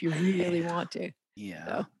ticket if you really want to.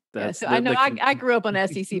 Yeah. So I know I grew up on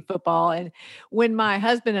SEC football, and when my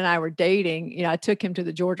husband and I were dating, I took him to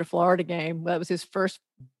the Georgia-Florida game. That was his first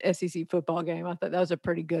SEC football game. I thought that was a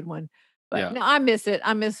pretty good one. But no, I miss it.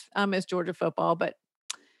 I miss Georgia football, but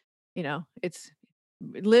it's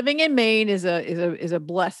living in Maine is a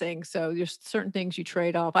blessing. So there's certain things you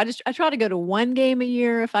trade off. I try to go to one game a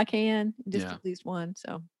year if I can, just Yeah. at least one.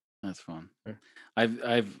 So That's fun. Sure.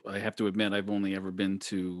 I have to admit I've only ever been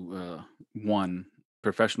to one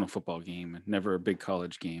professional football game and never a big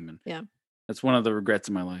college game, and yeah, that's one of the regrets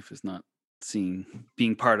of my life is not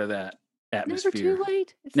being part of that never atmosphere. too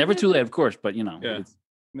late. It's Never too late, of course, but Yeah. it's,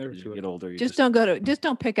 Never as too you late. get older, you Just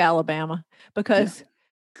don't pick Alabama because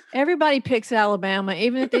everybody picks Alabama,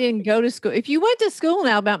 even if they didn't go to school. If you went to school in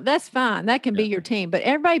Alabama, that's fine. That can be your team. But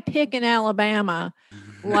everybody picking Alabama,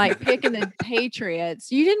 like picking the Patriots,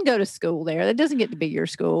 you didn't go to school there. That doesn't get to be your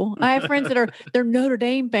school. I have friends they're Notre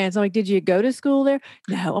Dame fans. I'm like, did you go to school there?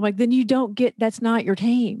 No. I'm like, then you don't get. That's not your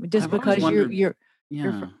team just I've always because wondered- you're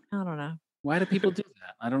yeah. I don't know. Why do people do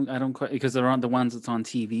that? I don't quite because they're on the ones that's on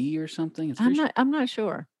TV or something. It's pretty I'm not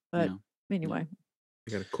sure, but Yeah. anyway,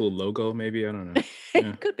 You got a cool logo, maybe. I don't know.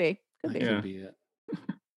 Yeah. could be. That Yeah. could be it.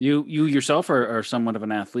 You yourself are somewhat of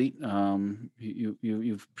an athlete.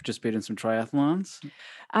 You've participated in some triathlons.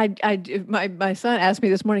 My son asked me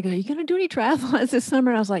this morning, "Are you going to do any triathlons this summer?"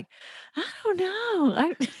 And I was like, "I don't know.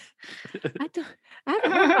 I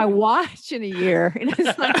haven't worn my watch in a year." And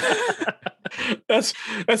it's like,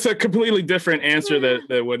 That's a completely different answer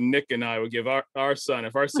that what Nick and I would give our son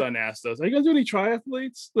if our son asked us, "Are you gonna do any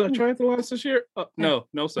triathlons this year?" No,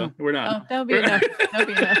 son, we're oh, not. that'll be enough. That'll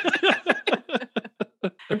be enough.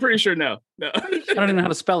 I'm pretty sure no. I don't even know how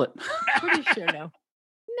to spell it. Pretty sure no.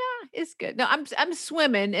 Nah, it's good. No, I'm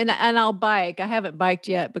swimming and I'll bike. I haven't biked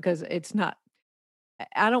yet because it's not.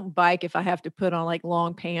 I don't bike if I have to put on like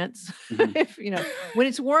long pants. Mhm. If when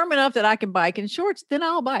it's warm enough that I can bike in shorts, then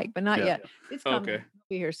I'll bike, but not Yeah. yet. It's coming. Okay. It'll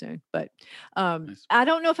be here soon. But Nice. I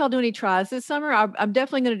don't know if I'll do any tries this summer. I'm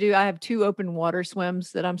definitely going to do. I have 2 open water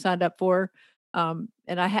swims that I'm signed up for. And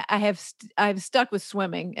I've stuck with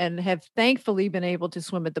swimming and have thankfully been able to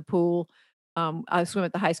swim at the pool. I swim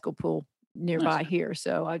at the high school pool nearby here,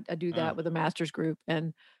 so I do that with a master's group,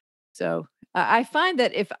 and so I find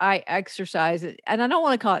that if I exercise, and I don't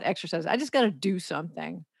want to call it exercise, I just got to do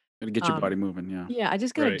something. Gotta get your Um, body moving. Yeah. Yeah, I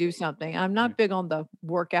just got to Right. do something. I'm not big on the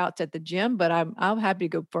workouts at the gym, but I'm happy to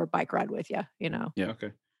go for a bike ride with you. Yeah.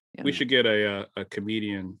 Okay. Yeah. We should get a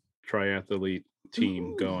comedian triathlete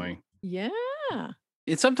team Ooh. going. Yeah.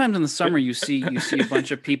 It's sometimes in the summer you see a bunch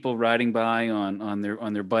of people riding by on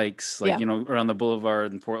their bikes, like Yeah. around the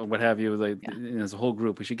boulevard and Portland, what have you. Like as a whole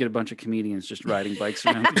group, we should get a bunch of comedians just riding bikes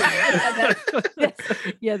around.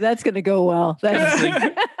 Yeah, that's going to go well.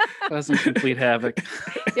 That's Cause some complete havoc.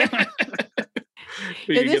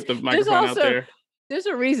 We Yeah, can get the microphone out also- there. There's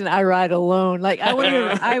a reason I ride alone. Like I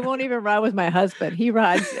won't even ride with my husband. He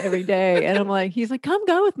rides every day. And I'm like, he's like, come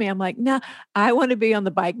go with me. I'm like, nah, I want to be on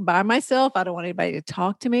the bike by myself. I don't want anybody to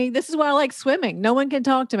talk to me. This is why I like swimming. No one can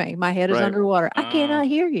talk to me. My head is Right. underwater. I cannot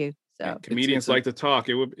hear you. So Comedians it's a- like to talk.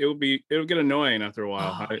 It would get annoying after a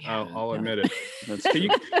while. Oh, yeah, I'll no. admit it. That's Can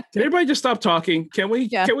everybody just stop talking? Can we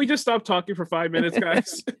Yeah. just stop talking for 5 minutes,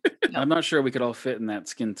 guys? I'm not sure we could all fit in that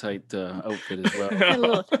skin tight outfit as well. a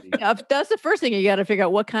little- yeah, that's the first thing you got to figure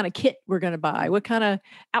out what kind of kit we're going to buy. What kind of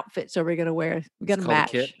outfits are we going to wear? We got It's to called a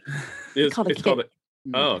match. kit. It's called a it's called kit.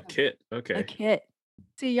 a kit. A Okay. kit.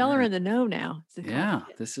 See, y'all are in the know now. It's called a Yeah,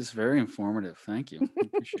 kit. this is very informative. Thank you.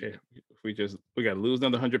 Okay. We got to lose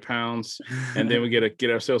another 100 pounds, and then we got to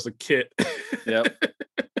get ourselves a kit. Yep.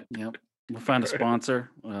 Yep. We'll find a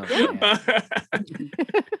sponsor. Oh, Yeah. man.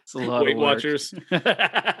 It's a lot Weight of work. Watchers. Well,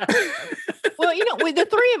 the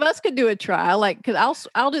 3 of us could do a trial, like because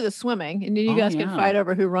I'll do the swimming, and then you Oh, guys can yeah. fight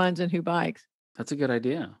over who runs and who bikes. That's a good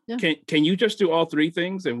idea. Can you just do all 3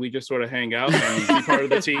 things, and we just sort of hang out and be part of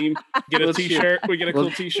the team? Get a Let's shoot. T-shirt. We get a cool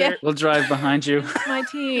Well, T-shirt. We'll drive behind you. It's my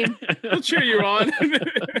team. We'll cheer you on.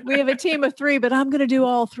 We have a team of 3, but I'm going to do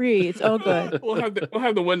all 3. It's all good. We'll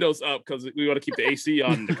have the windows up because we want to keep the AC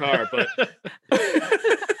on in the car. But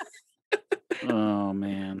Oh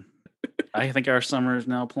man. I think our summer is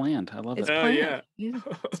now planned. I love It's it. Oh, planned. yeah.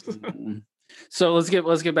 Mm. So let's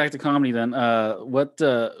get back to comedy then.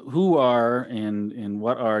 Who are and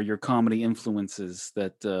what are your comedy influences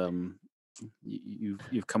that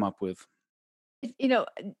you've come up with?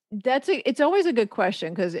 It's always a good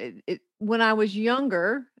question because when I was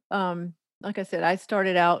younger, like I said, I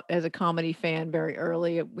started out as a comedy fan very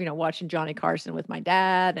early, watching Johnny Carson with my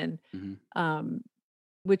dad, and Mhm.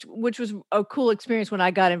 which was a cool experience when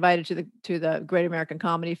I got invited to the Great American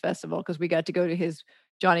Comedy Festival, because we got to go to his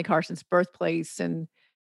Johnny Carson's birthplace and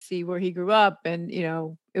see where he grew up, and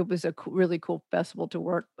it was a really cool festival to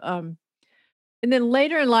work. And then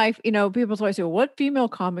later in life, people always say, well, "What female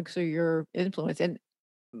comics are your influence?" And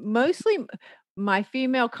mostly my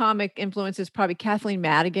female comic influence is probably Kathleen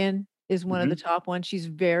Madigan is one of the Mhm. top ones. She's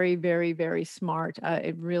very, very, very smart.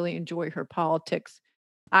 I really enjoy her politics.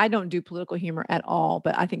 I don't do political humor at all,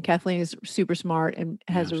 but I think Kathleen is super smart and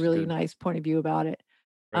Yeah, has a she's really good. nice point of view about it.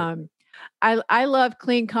 Right. I love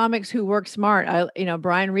clean comics who work smart.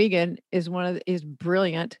 Brian Regan is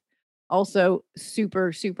brilliant. Also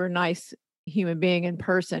super, super nice human being in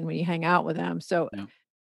person when you hang out with them. So Yeah.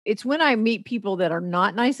 it's when I meet people that are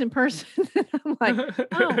not nice in person that I'm like,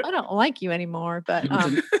 oh, I don't like you anymore. But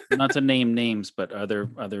Not to name names, but are there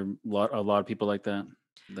a lot of people like that?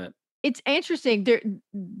 That it's interesting.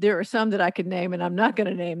 There are some that I could name, and I'm not going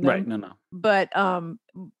to name right? them. No.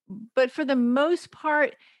 But for the most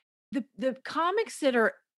part, the comics that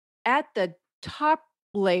are at the top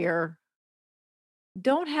layer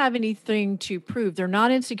don't have anything to prove. They're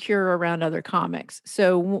not insecure around other comics.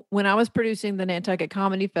 So when I was producing the Nantucket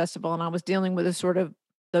Comedy Festival and I was dealing with a sort of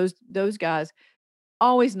those guys,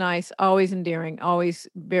 always nice, always endearing, always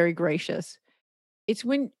very gracious. It's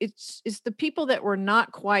when it's the people that were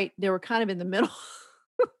not quite, they were kind of in the middle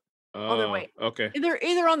on their Oh, way. okay. They're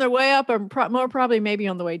either on their way up or more probably maybe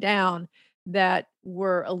on the way down that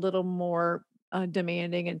were a little more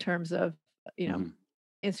demanding in terms of, you know, Mhm.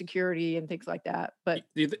 insecurity and things like that. But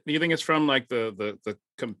Do you think it's from like the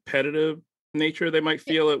competitive nature they might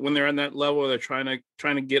yeah, feel it when they're on that level? They're trying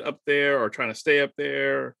to get up there or trying to stay up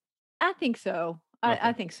there. I think so. I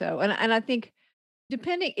Okay. think so. And I think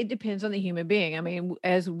it depends on the human being. I mean,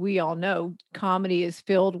 as we all know, comedy is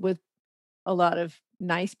filled with a lot of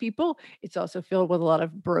nice people. It's also filled with a lot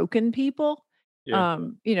of broken people. Yeah.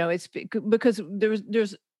 Because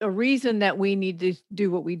there's a reason that we need to do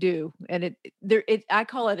what we do, and I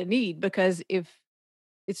call it a need because if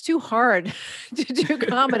it's too hard to do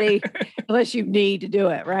comedy unless you need to do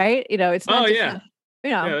it, right? It's Oh not just yeah. you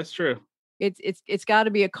Yeah, know, that's true. it's got to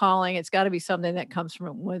be a calling. It's got to be something that comes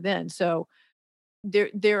from within. So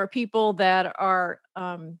there are people that are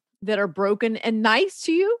broken and nice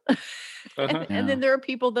to you, Uh-huh. and Yeah. then there are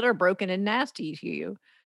people that are broken and nasty to you.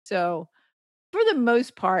 So for the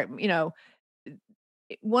most part,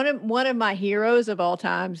 one of my heroes of all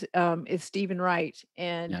times is Stephen Wright,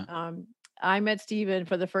 and Yeah. I met Stephen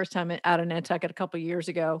for the first time out of Nantucket a couple of years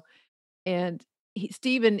ago, and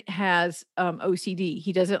Stephen has OCD.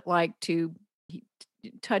 He doesn't like to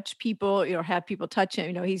touch people, have people touch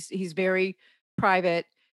him. He's very private,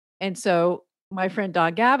 and so my friend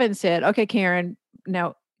Don Gavin said, "Okay, Karen,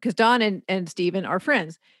 now because Don and Stephen are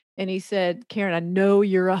friends." And he said, "Karen, I know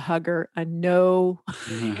you're a hugger. I know."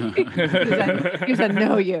 He goes, "I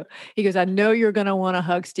know you." He goes, "I know you're going to want to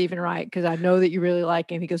hug Stephen Wright because I know that you really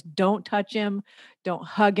like him." He goes, "Don't touch him. Don't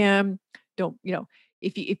hug him. Don't,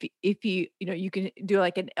 if you you can do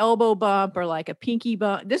like an elbow bump or like a pinky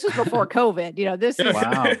bump." This was before COVID. This is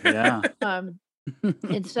Wow. Yeah.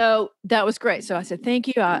 and so that was great. So I said, "Thank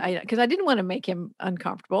you." Because I didn't want to make him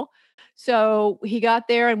uncomfortable. So he got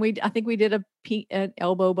there and I think we did an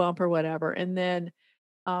elbow bump or whatever. And then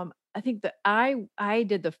I think that I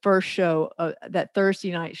did the first show, that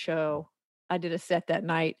Thursday night show. I did a set that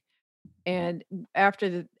night. And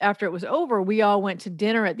after it was over, we all went to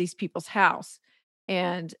dinner at these people's house.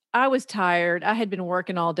 And I was tired. I had been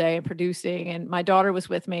working all day and producing, and my daughter was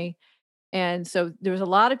with me. And so there was a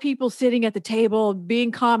lot of people sitting at the table,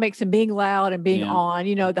 being comics and being loud and being Yeah. on,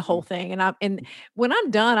 the whole thing. And when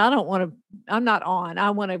I'm done, I'm not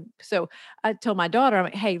on. So I told my daughter, I'm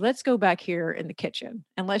like, "Hey, let's go back here in the kitchen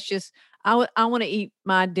and I want to eat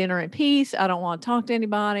my dinner in peace. I don't want to talk to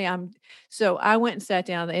anybody." So I went and sat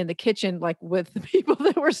down in the kitchen, like with the people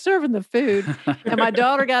that were serving the food. And my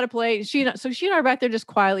daughter got a plate. So she and I are back there just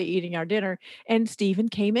quietly eating our dinner. And Stephen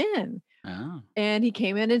came in. Oh. And he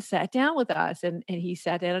came in and sat down with us, and he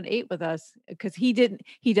sat down and ate with us because he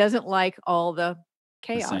doesn't like all the The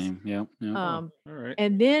chaos. same. Yeah. Yeah. Um, All right.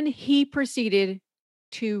 and then he proceeded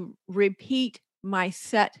to repeat my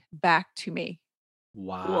set back to me,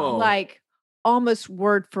 Wow. Whoa. like almost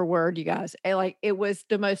word for word, you guys. Like it was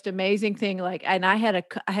the most amazing thing. Like, and I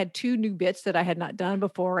had two new bits that I had not done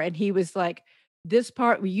before, and he was like, "This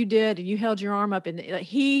part where you did, and you held your arm up," and like,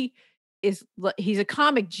 he's a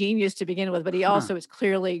comic genius to begin with, but he Huh. also is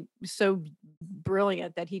clearly so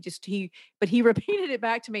brilliant that he repeated it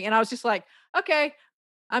back to me, and I was just like, "Okay,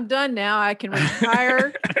 I'm done now. I can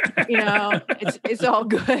retire." It's all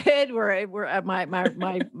good. We're at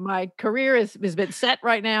my career has been set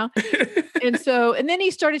right now. And then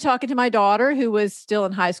he started talking to my daughter, who was still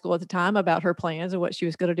in high school at the time, about her plans and what she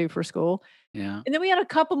was going to do for school. Yeah. And then we had a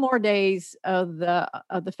couple more days of the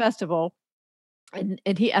festival. And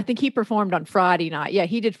I think he performed on Friday night. Yeah,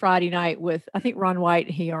 he did Friday night with, I think Ron White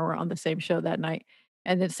and he are on the same show that night.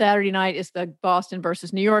 And then Saturday night is the Boston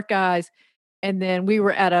versus New York guys. And then we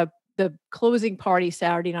were at the closing party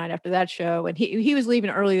Saturday night after that show, and he was leaving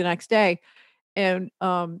early the next day. And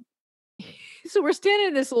so we're standing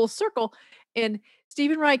in this little circle, and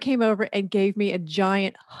Stephen Wright came over and gave me a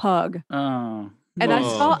giant hug. Oh. And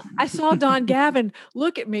I saw Don Gavin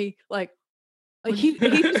look at me like he's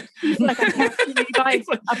like, I've never seen anybody.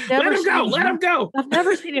 Let him go. I've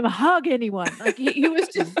never seen him hug anyone. Like he was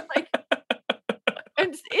just like,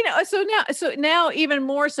 and so now even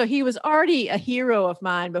more so, he was already a hero of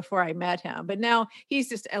mine before I met him, but now he's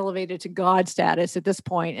just elevated to God status at this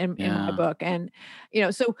point in my book. And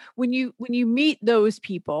so when you meet those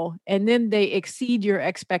people and then they exceed your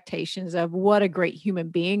expectations of what a great human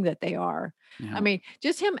being that they are. Yeah. I mean,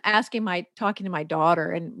 just him talking to my daughter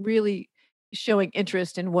and really showing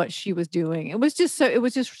interest in what she was doing. It was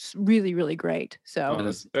just really, really great. So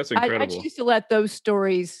that's incredible. I choose to let those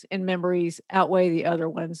stories and memories outweigh the other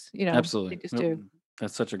ones. Absolutely. They just do.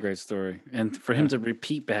 That's such a great story. And for him to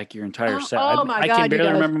repeat back your entire set, my God, I can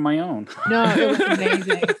barely remember my own. No, it was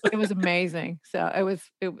amazing. It was amazing. So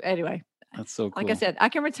anyway. That's so cool. Like I said, I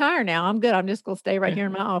can retire now. I'm good. I'm just going to stay right here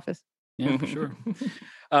in my office. Yeah, for sure.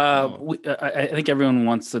 I think everyone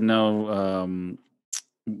wants to know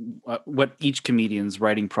what each comedian's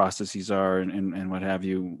writing processes are and what have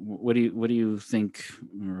you. What do you think,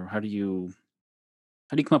 or how do you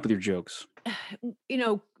come up with your jokes?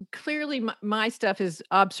 Clearly my stuff is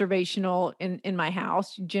observational in my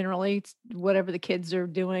house. Generally, it's whatever the kids are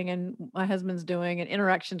doing and my husband's doing and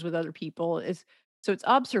interactions with other people so it's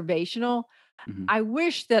observational. Mm-hmm. I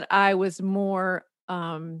wish that I was more,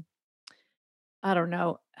 I don't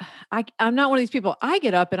know. I'm not one of these people. I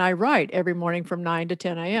get up and I write every morning from 9 to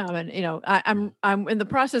 10 a.m. And I'm in the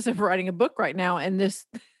process of writing a book right now, and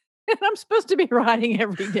I'm supposed to be writing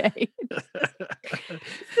every day.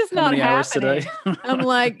 This is not happening. I'm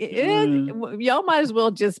like, y'all might as well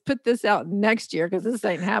just put this out next year because this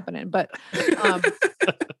ain't happening. But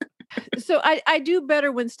so I do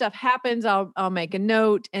better when stuff happens. I'll make a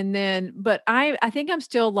note, but I think I'm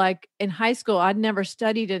still like in high school. I'd never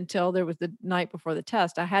studied until there was the night before the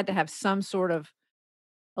test. I had to have some sort of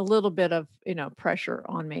a little bit of pressure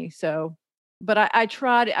on me. So, but I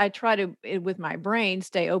try to with my brain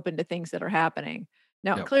stay open to things that are happening.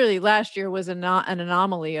 Now, clearly, last year was an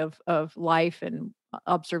anomaly of life and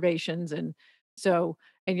observations, and so.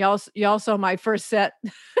 And y'all saw my first set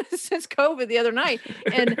since COVID the other night.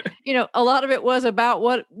 And, a lot of it was about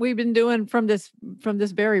what we've been doing from this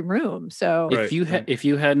very room. So if you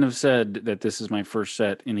hadn't have said that this is my first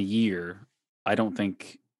set in a year, I don't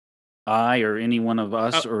think I or any one of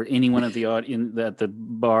us or anyone at the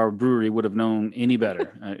bar brewery would have known any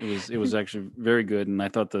better. It was actually very good. And I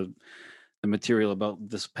thought the material about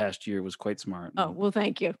this past year was quite smart. Oh, well,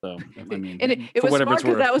 thank you. So, I mean, and it was smart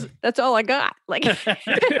because that's all I got. Like,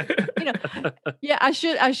 yeah, I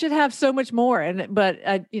should have so much more. But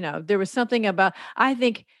there was something about, I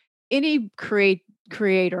think any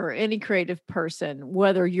creator, any creative person,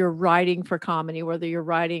 whether you're writing for comedy, whether you're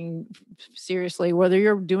writing seriously, whether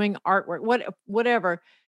you're doing artwork, whatever,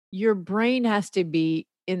 your brain has to be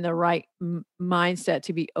in the right mindset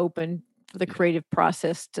to be open for the creative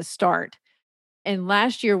process to start. And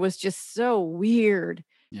last year was just so weird.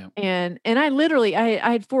 Yeah. And I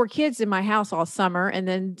had 4 kids in my house all summer, and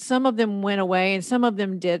then some of them went away and some of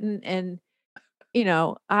them didn't. And,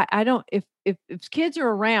 I don't, if kids are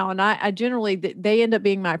around, I generally, they end up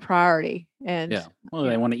being my priority. And yeah, well,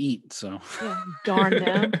 they want to eat. So darn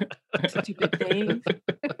them. Stupid things.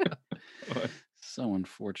 So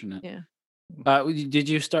unfortunate. Yeah. Did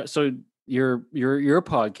you start? So your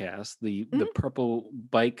podcast, the Purple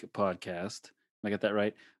Bike podcast. I got that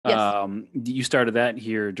right? Yes. You started that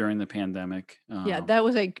here during the pandemic. Yeah, that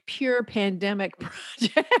was a pure pandemic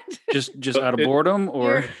project. just out of boredom,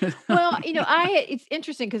 or? Well, it's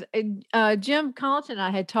interesting because Jim Collinson and I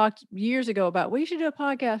had talked years ago about we should do a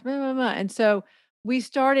podcast, blah, blah, blah. And so we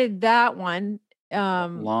started that one.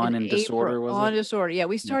 Lawn and Disorder, was it? Lawn and Disorder. Yeah,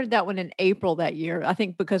 we started that one in April that year. I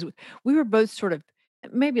think because we were both sort of,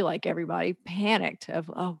 maybe like everybody, panicked of,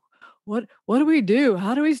 what do we do?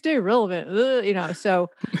 How do we stay relevant? So,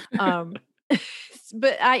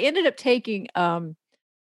 but I ended up taking,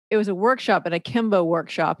 it was a workshop, an Akimbo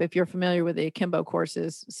workshop. If you're familiar with the Akimbo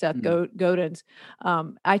courses, Seth Godin's,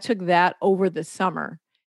 I took that over the summer,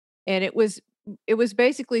 and it was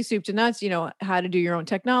basically soup to nuts, how to do your own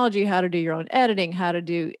technology, how to do your own editing, how to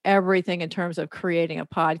do everything in terms of creating a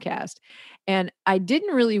podcast. And I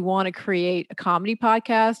didn't really want to create a comedy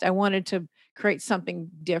podcast. I wanted to create something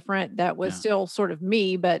different that was still sort of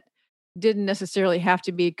me, but didn't necessarily have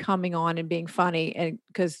to be coming on and being funny. And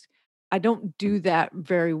because I don't do that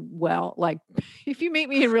very well. Like if you meet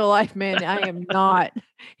me in real life, man, I am not.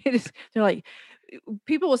 It is. They're like,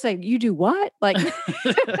 people will say, "You do what?" Like,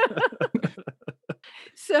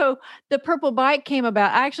 so the Purple Bike came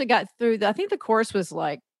about. I actually got through. I think the course was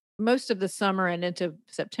like most of the summer and into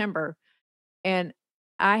September, and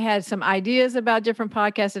I had some ideas about different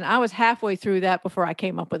podcasts, and I was halfway through that before I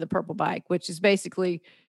came up with the Purple Bike, which is basically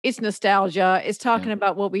it's nostalgia. It's talking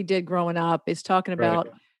about what we did growing up. It's talking about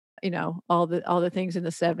all the things in the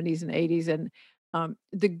 70s and 80s. And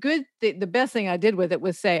the best thing I did with it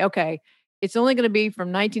was say, okay, it's only going to be from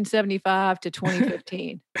 1975 to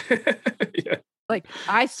 2015. Yeah. Like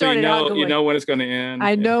I started out going, you know when it's going to end.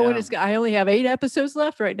 I know when I only have 8 episodes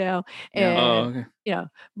left right now. And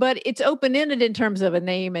but it's open-ended in terms of a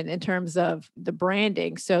name and in terms of the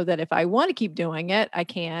branding, so that if I want to keep doing it, I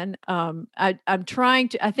can. I'm trying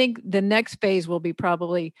to, I think the next phase will be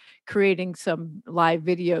probably creating some live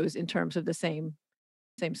videos in terms of the same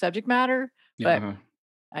subject matter. But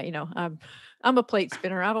I'm a plate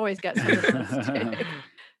spinner. I've always got something.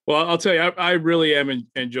 Well, I'll tell you, I really am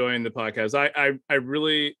enjoying the podcast. I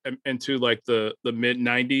really am into like the mid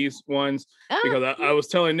 90s ones, because I was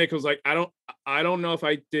telling Nick, I was like, I don't know if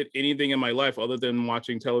I did anything in my life other than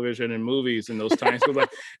watching television and movies in those times. Because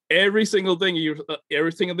like every single thing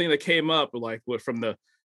that came up, like from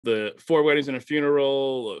the 4 Weddings and a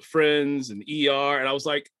Funeral, Friends, and ER, and I was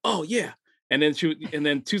like, oh yeah, and then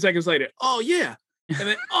 2 seconds later, oh yeah. And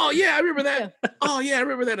then, oh yeah, I remember that. Oh yeah, I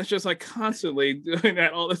remember that. It's just like constantly doing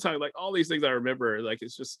that all the time. Like all these things I remember. Like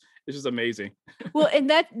it's just amazing. Well, and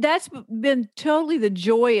that's been totally the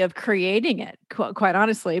joy of creating it, quite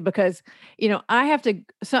honestly, because I have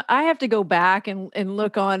to go back and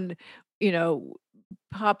look on,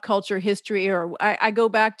 pop culture history, or I go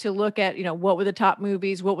back to look at, what were the top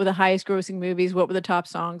movies, what were the highest grossing movies, what were the top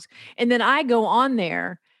songs, and then I go on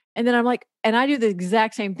there. And then I'm like, and I do the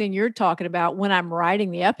exact same thing you're talking about when I'm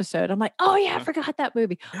writing the episode. I'm like, oh yeah, I forgot that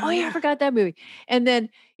movie. Oh yeah, I forgot that movie. And then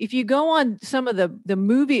if you go on some of the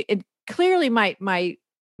movie, it clearly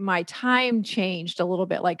my time changed a little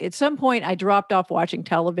bit. Like at some point I dropped off watching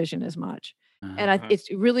television as much. And it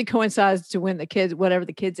really coincides to when whatever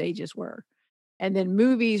the kids' ages were. And then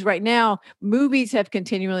movies right now, movies have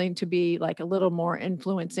continuing to be like a little more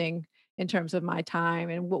influencing in terms of my time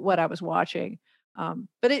and what I was watching.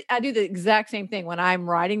 But I do the exact same thing when I'm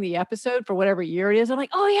writing the episode for whatever year it is. I'm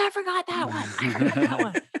like, oh yeah, I forgot that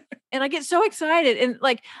one. And I get so excited. And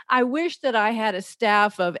like, I wish that I had a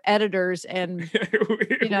staff of editors and,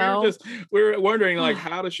 we're wondering like,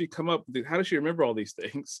 how does she remember all these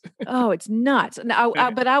things? Oh, it's nuts.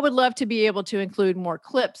 But I would love to be able to include more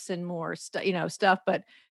clips and more stuff. But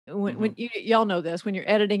when y'all know this, when you're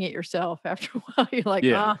editing it yourself, after a while, you're like,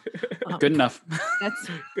 good enough. That's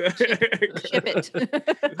ship it.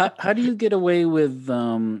 How do you get away with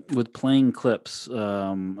playing clips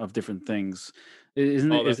of different things? Is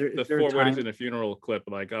there the 4 Weddings and a Funeral clip?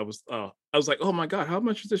 Like I was like, oh my god, how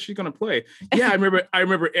much is she gonna play? Yeah, I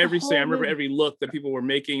remember every scene. I remember every look that people were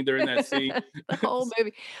making during that scene. The whole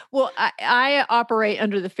movie. Well, I operate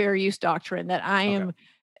under the fair use doctrine that I am.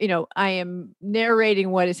 I am narrating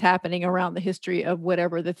what is happening around the history of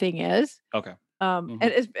whatever the thing is. Okay.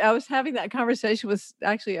 And I was having that conversation with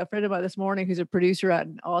actually a friend of mine this morning who's a producer out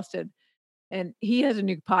in Austin, and he has a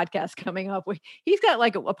new podcast coming up. He's got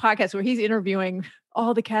like a podcast where he's interviewing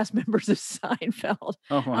all the cast members of Seinfeld.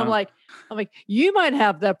 Oh, wow. I'm like, you might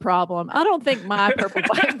have that problem. I don't think my Purple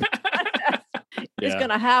Bike is going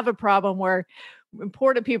to have a problem where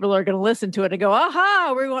important people are going to listen to it and go,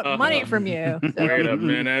 aha, we want money from you. So, wait a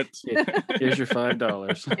minute. Here's your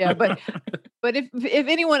 $5. Yeah, but if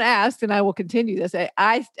anyone asks, and I will continue this,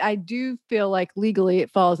 I do feel like legally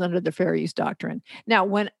it falls under the fair use doctrine. Now,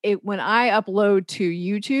 when I upload to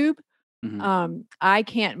YouTube, I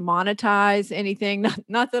can't monetize anything.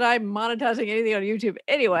 Not that I'm monetizing anything on YouTube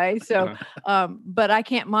anyway. So, but I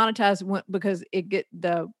can't monetize because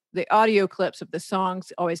the audio clips of the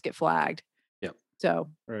songs always get flagged.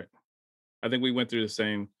 So right, I think we went through the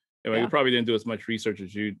same. We probably didn't do as much research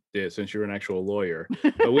as you did since you're an actual lawyer.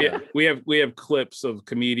 But we have clips of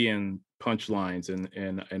comedian punchlines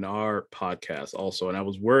in our podcast also, and I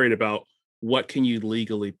was worried about what can you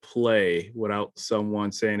legally play without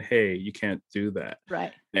someone saying, "Hey, you can't do that."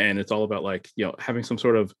 Right. And it's all about like having some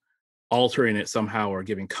sort of altering it somehow or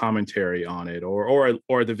giving commentary on it, or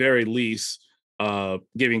at the very least.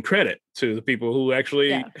 Giving credit to the people who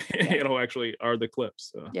actually, actually are the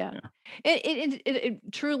clips. So, It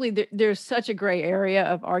truly, there's such a gray area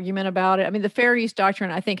of argument about it. I mean, the fair use doctrine,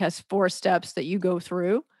 I think, has 4 steps that you go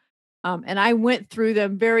through. And I went through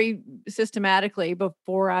them very systematically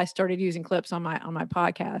before I started using clips on my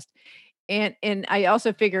podcast. And I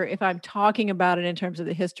also figure if I'm talking about it in terms of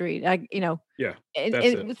the history, and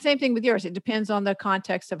the same thing with yours. It depends on the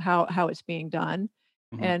context of how it's being done,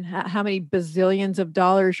 and how many bazillions of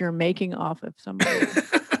dollars you're making off of somebody.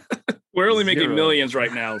 We're only making millions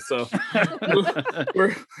right now, so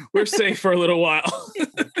we're safe for a little while.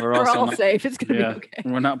 We're all safe. It's gonna be okay.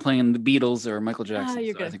 We're not playing the Beatles or Michael Jackson.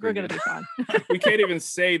 We're gonna be fine. We can't even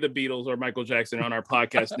say the Beatles or Michael Jackson on our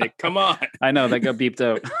podcast, Nick. Come on. I know that got beeped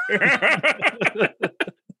out.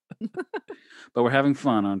 But we're having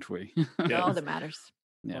fun, aren't we? All that matters.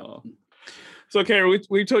 Yeah. So, Karen,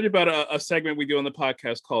 we told you about a segment we do on the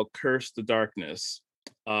podcast called Curse the Darkness.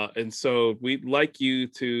 And so we'd like you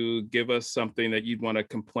to give us something that you'd want to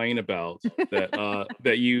complain about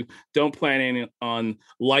that you don't plan on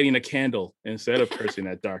lighting a candle instead of cursing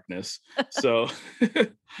that darkness. So, do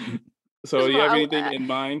you have anything in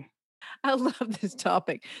mind? I love this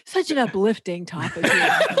topic. Such an uplifting topic.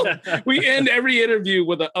 We end every interview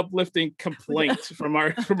with an uplifting complaint from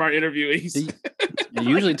our interviewees. It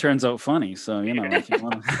usually turns out funny. So, if you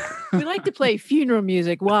want to. We like to play funeral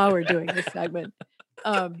music while we're doing this segment.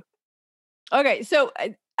 Okay, so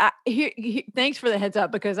thanks for the heads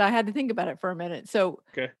up because I had to think about it for a minute. So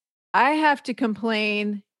I have to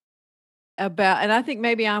complain about, and I think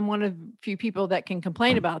maybe I'm one of the few people that can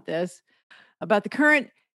complain about this, about the current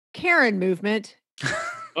Karen movement.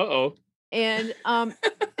 And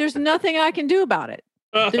there's nothing I can do about it.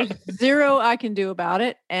 There's zero I can do about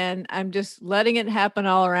it. And I'm just letting it happen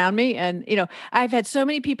all around me. And, I've had so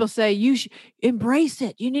many people say, you should embrace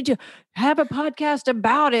it. You need to have a podcast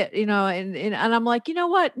about it, and I'm like, you know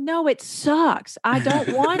what? No, it sucks. I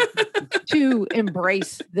don't want to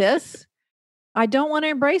embrace this. I don't want to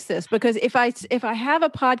embrace this because if I have a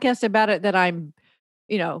podcast about it that I'm,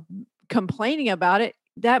 complaining about it,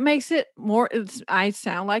 that makes it more, I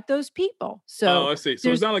sound like those people. So I see. So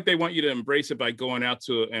it's not like they want you to embrace it by going out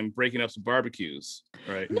and breaking up some barbecues,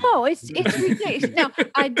 right? No, it's ridiculous. Now,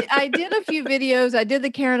 I did a few videos. I did the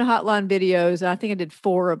Karen Hotline videos. I think I did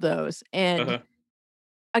 4 of those. And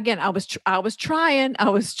again, I was trying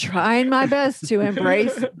my best to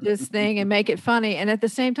embrace this thing and make it funny. And at the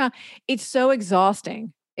same time, it's so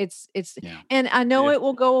exhausting. And I know it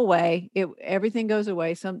will go away. Everything goes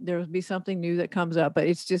away. There will be something new that comes up, but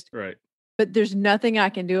it's just right. But there's nothing I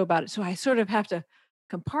can do about it. So I sort of have to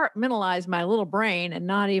compartmentalize my little brain and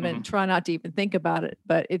not even try not to even think about it.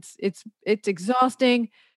 But it's exhausting,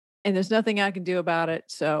 and there's nothing I can do about it.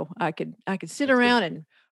 So I could sit around and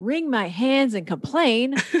wring my hands and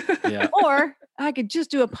complain, or I could just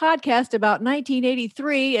do a podcast about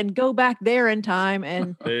 1983 and go back there in time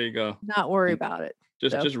and there you go. Not worry about it.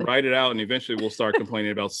 Just write it out, and eventually we'll start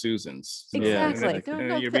complaining about Susans. So, exactly.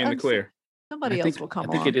 You're being the clear. Somebody else will come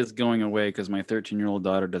along. I think it is going away because my 13-year-old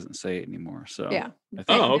daughter doesn't say it anymore. So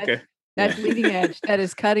okay. That's leading edge. That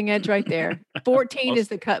is cutting edge right there. 14 is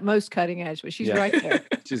the most cutting edge, but she's right there.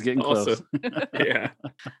 She's getting close. Yeah.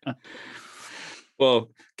 Well,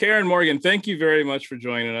 Karen Morgan, thank you very much for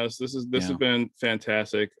joining us. This has been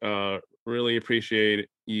fantastic. Really appreciate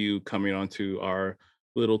you coming onto our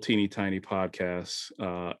little teeny tiny podcasts.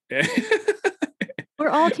 We're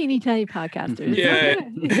all teeny tiny podcasters. Yeah,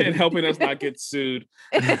 and helping us not get sued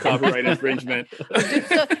for copyright infringement.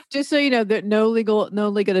 Just so you know, that no legal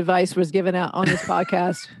advice was given out on this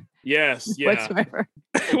podcast. Yes, yeah.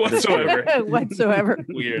 Whatsoever.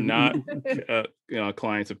 We are not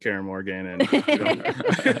clients of Karen Morgan and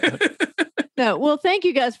No, well, thank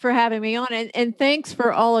you guys for having me on, and thanks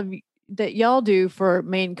for all of that y'all do for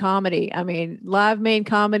Maine comedy. I mean, live Maine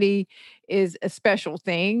comedy is a special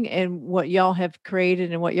thing, and what y'all have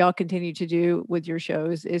created and what y'all continue to do with your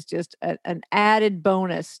shows is just an added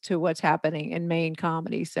bonus to what's happening in Maine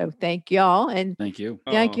comedy. So thank y'all, and thank you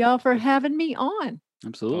y'all for having me on.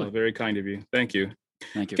 Absolutely. Very kind of you. Thank you.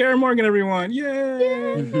 Thank you. Karen Morgan, everyone.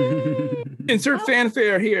 Yay! Insert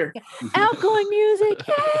fanfare here. Outgoing music.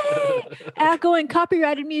 Yay! Outgoing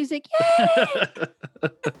copyrighted music. Yay!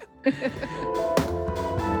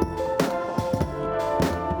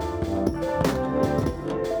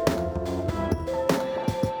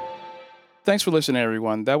 Thanks for listening,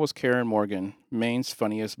 everyone. That was Karen Morgan, Maine's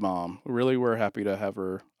funniest mom. Really, we're happy to have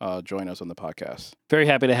her join us on the podcast. Very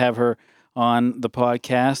happy to have her on the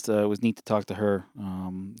podcast. It was neat to talk to her.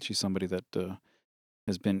 She's somebody that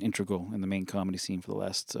has been integral in the Maine comedy scene for the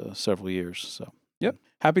last several years. So, yep,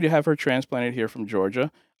 happy to have her transplanted here from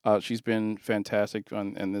Georgia. She's been fantastic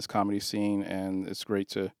in this comedy scene, and it's great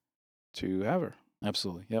to have her.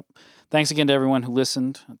 Absolutely. Yep. Thanks again to everyone who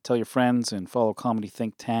listened. Tell your friends and follow Comedy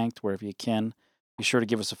Think Tanked wherever you can. Be sure to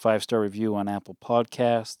give us a 5-star review on Apple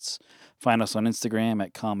Podcasts. Find us on Instagram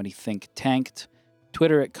at Comedy Think Tanked,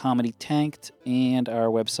 Twitter at Comedy Tanked, and our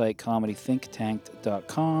website,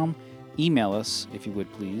 comedythinktanked.com. Email us, if you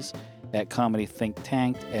would please, at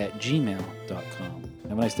comedythinktanked@gmail.com.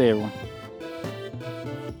 Have a nice day, everyone.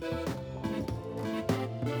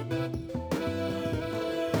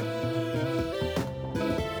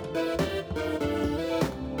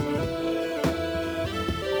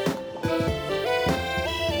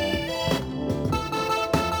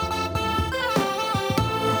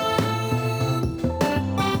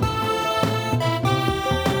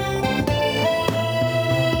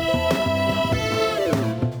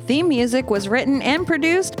 Theme music was written and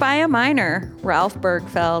produced by a minor, Ralph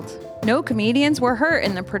Bergfeld. No comedians were hurt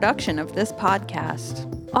in the production of this podcast.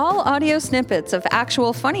 All audio snippets of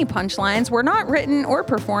actual funny punchlines were not written or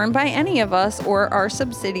performed by any of us or our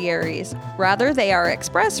subsidiaries. Rather, they are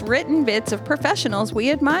express written bits of professionals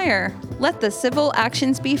we admire. Let the civil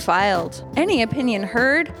actions be filed. Any opinion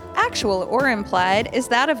heard, actual or implied, is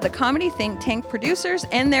that of the Comedy Think Tank producers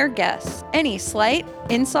and their guests. Any slight,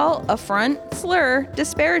 insult, affront, slur,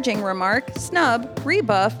 disparaging remark, snub,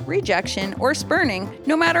 rebuff, rejection, or spurning,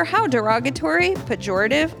 no matter how derogatory,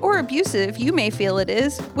 pejorative, or abusive you may feel it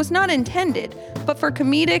is, was not intended, but for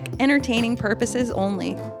comedic, entertaining purposes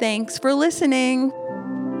only. Thanks for listening.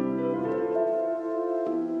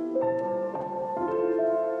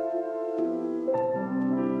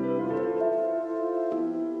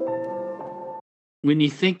 When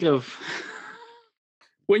you think of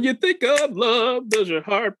love, does your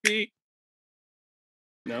heart beat?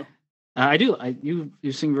 No, I do. You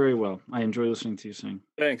sing very well. I enjoy listening to you sing.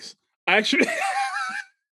 thanks. Actually,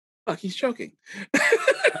 fuck, he's choking.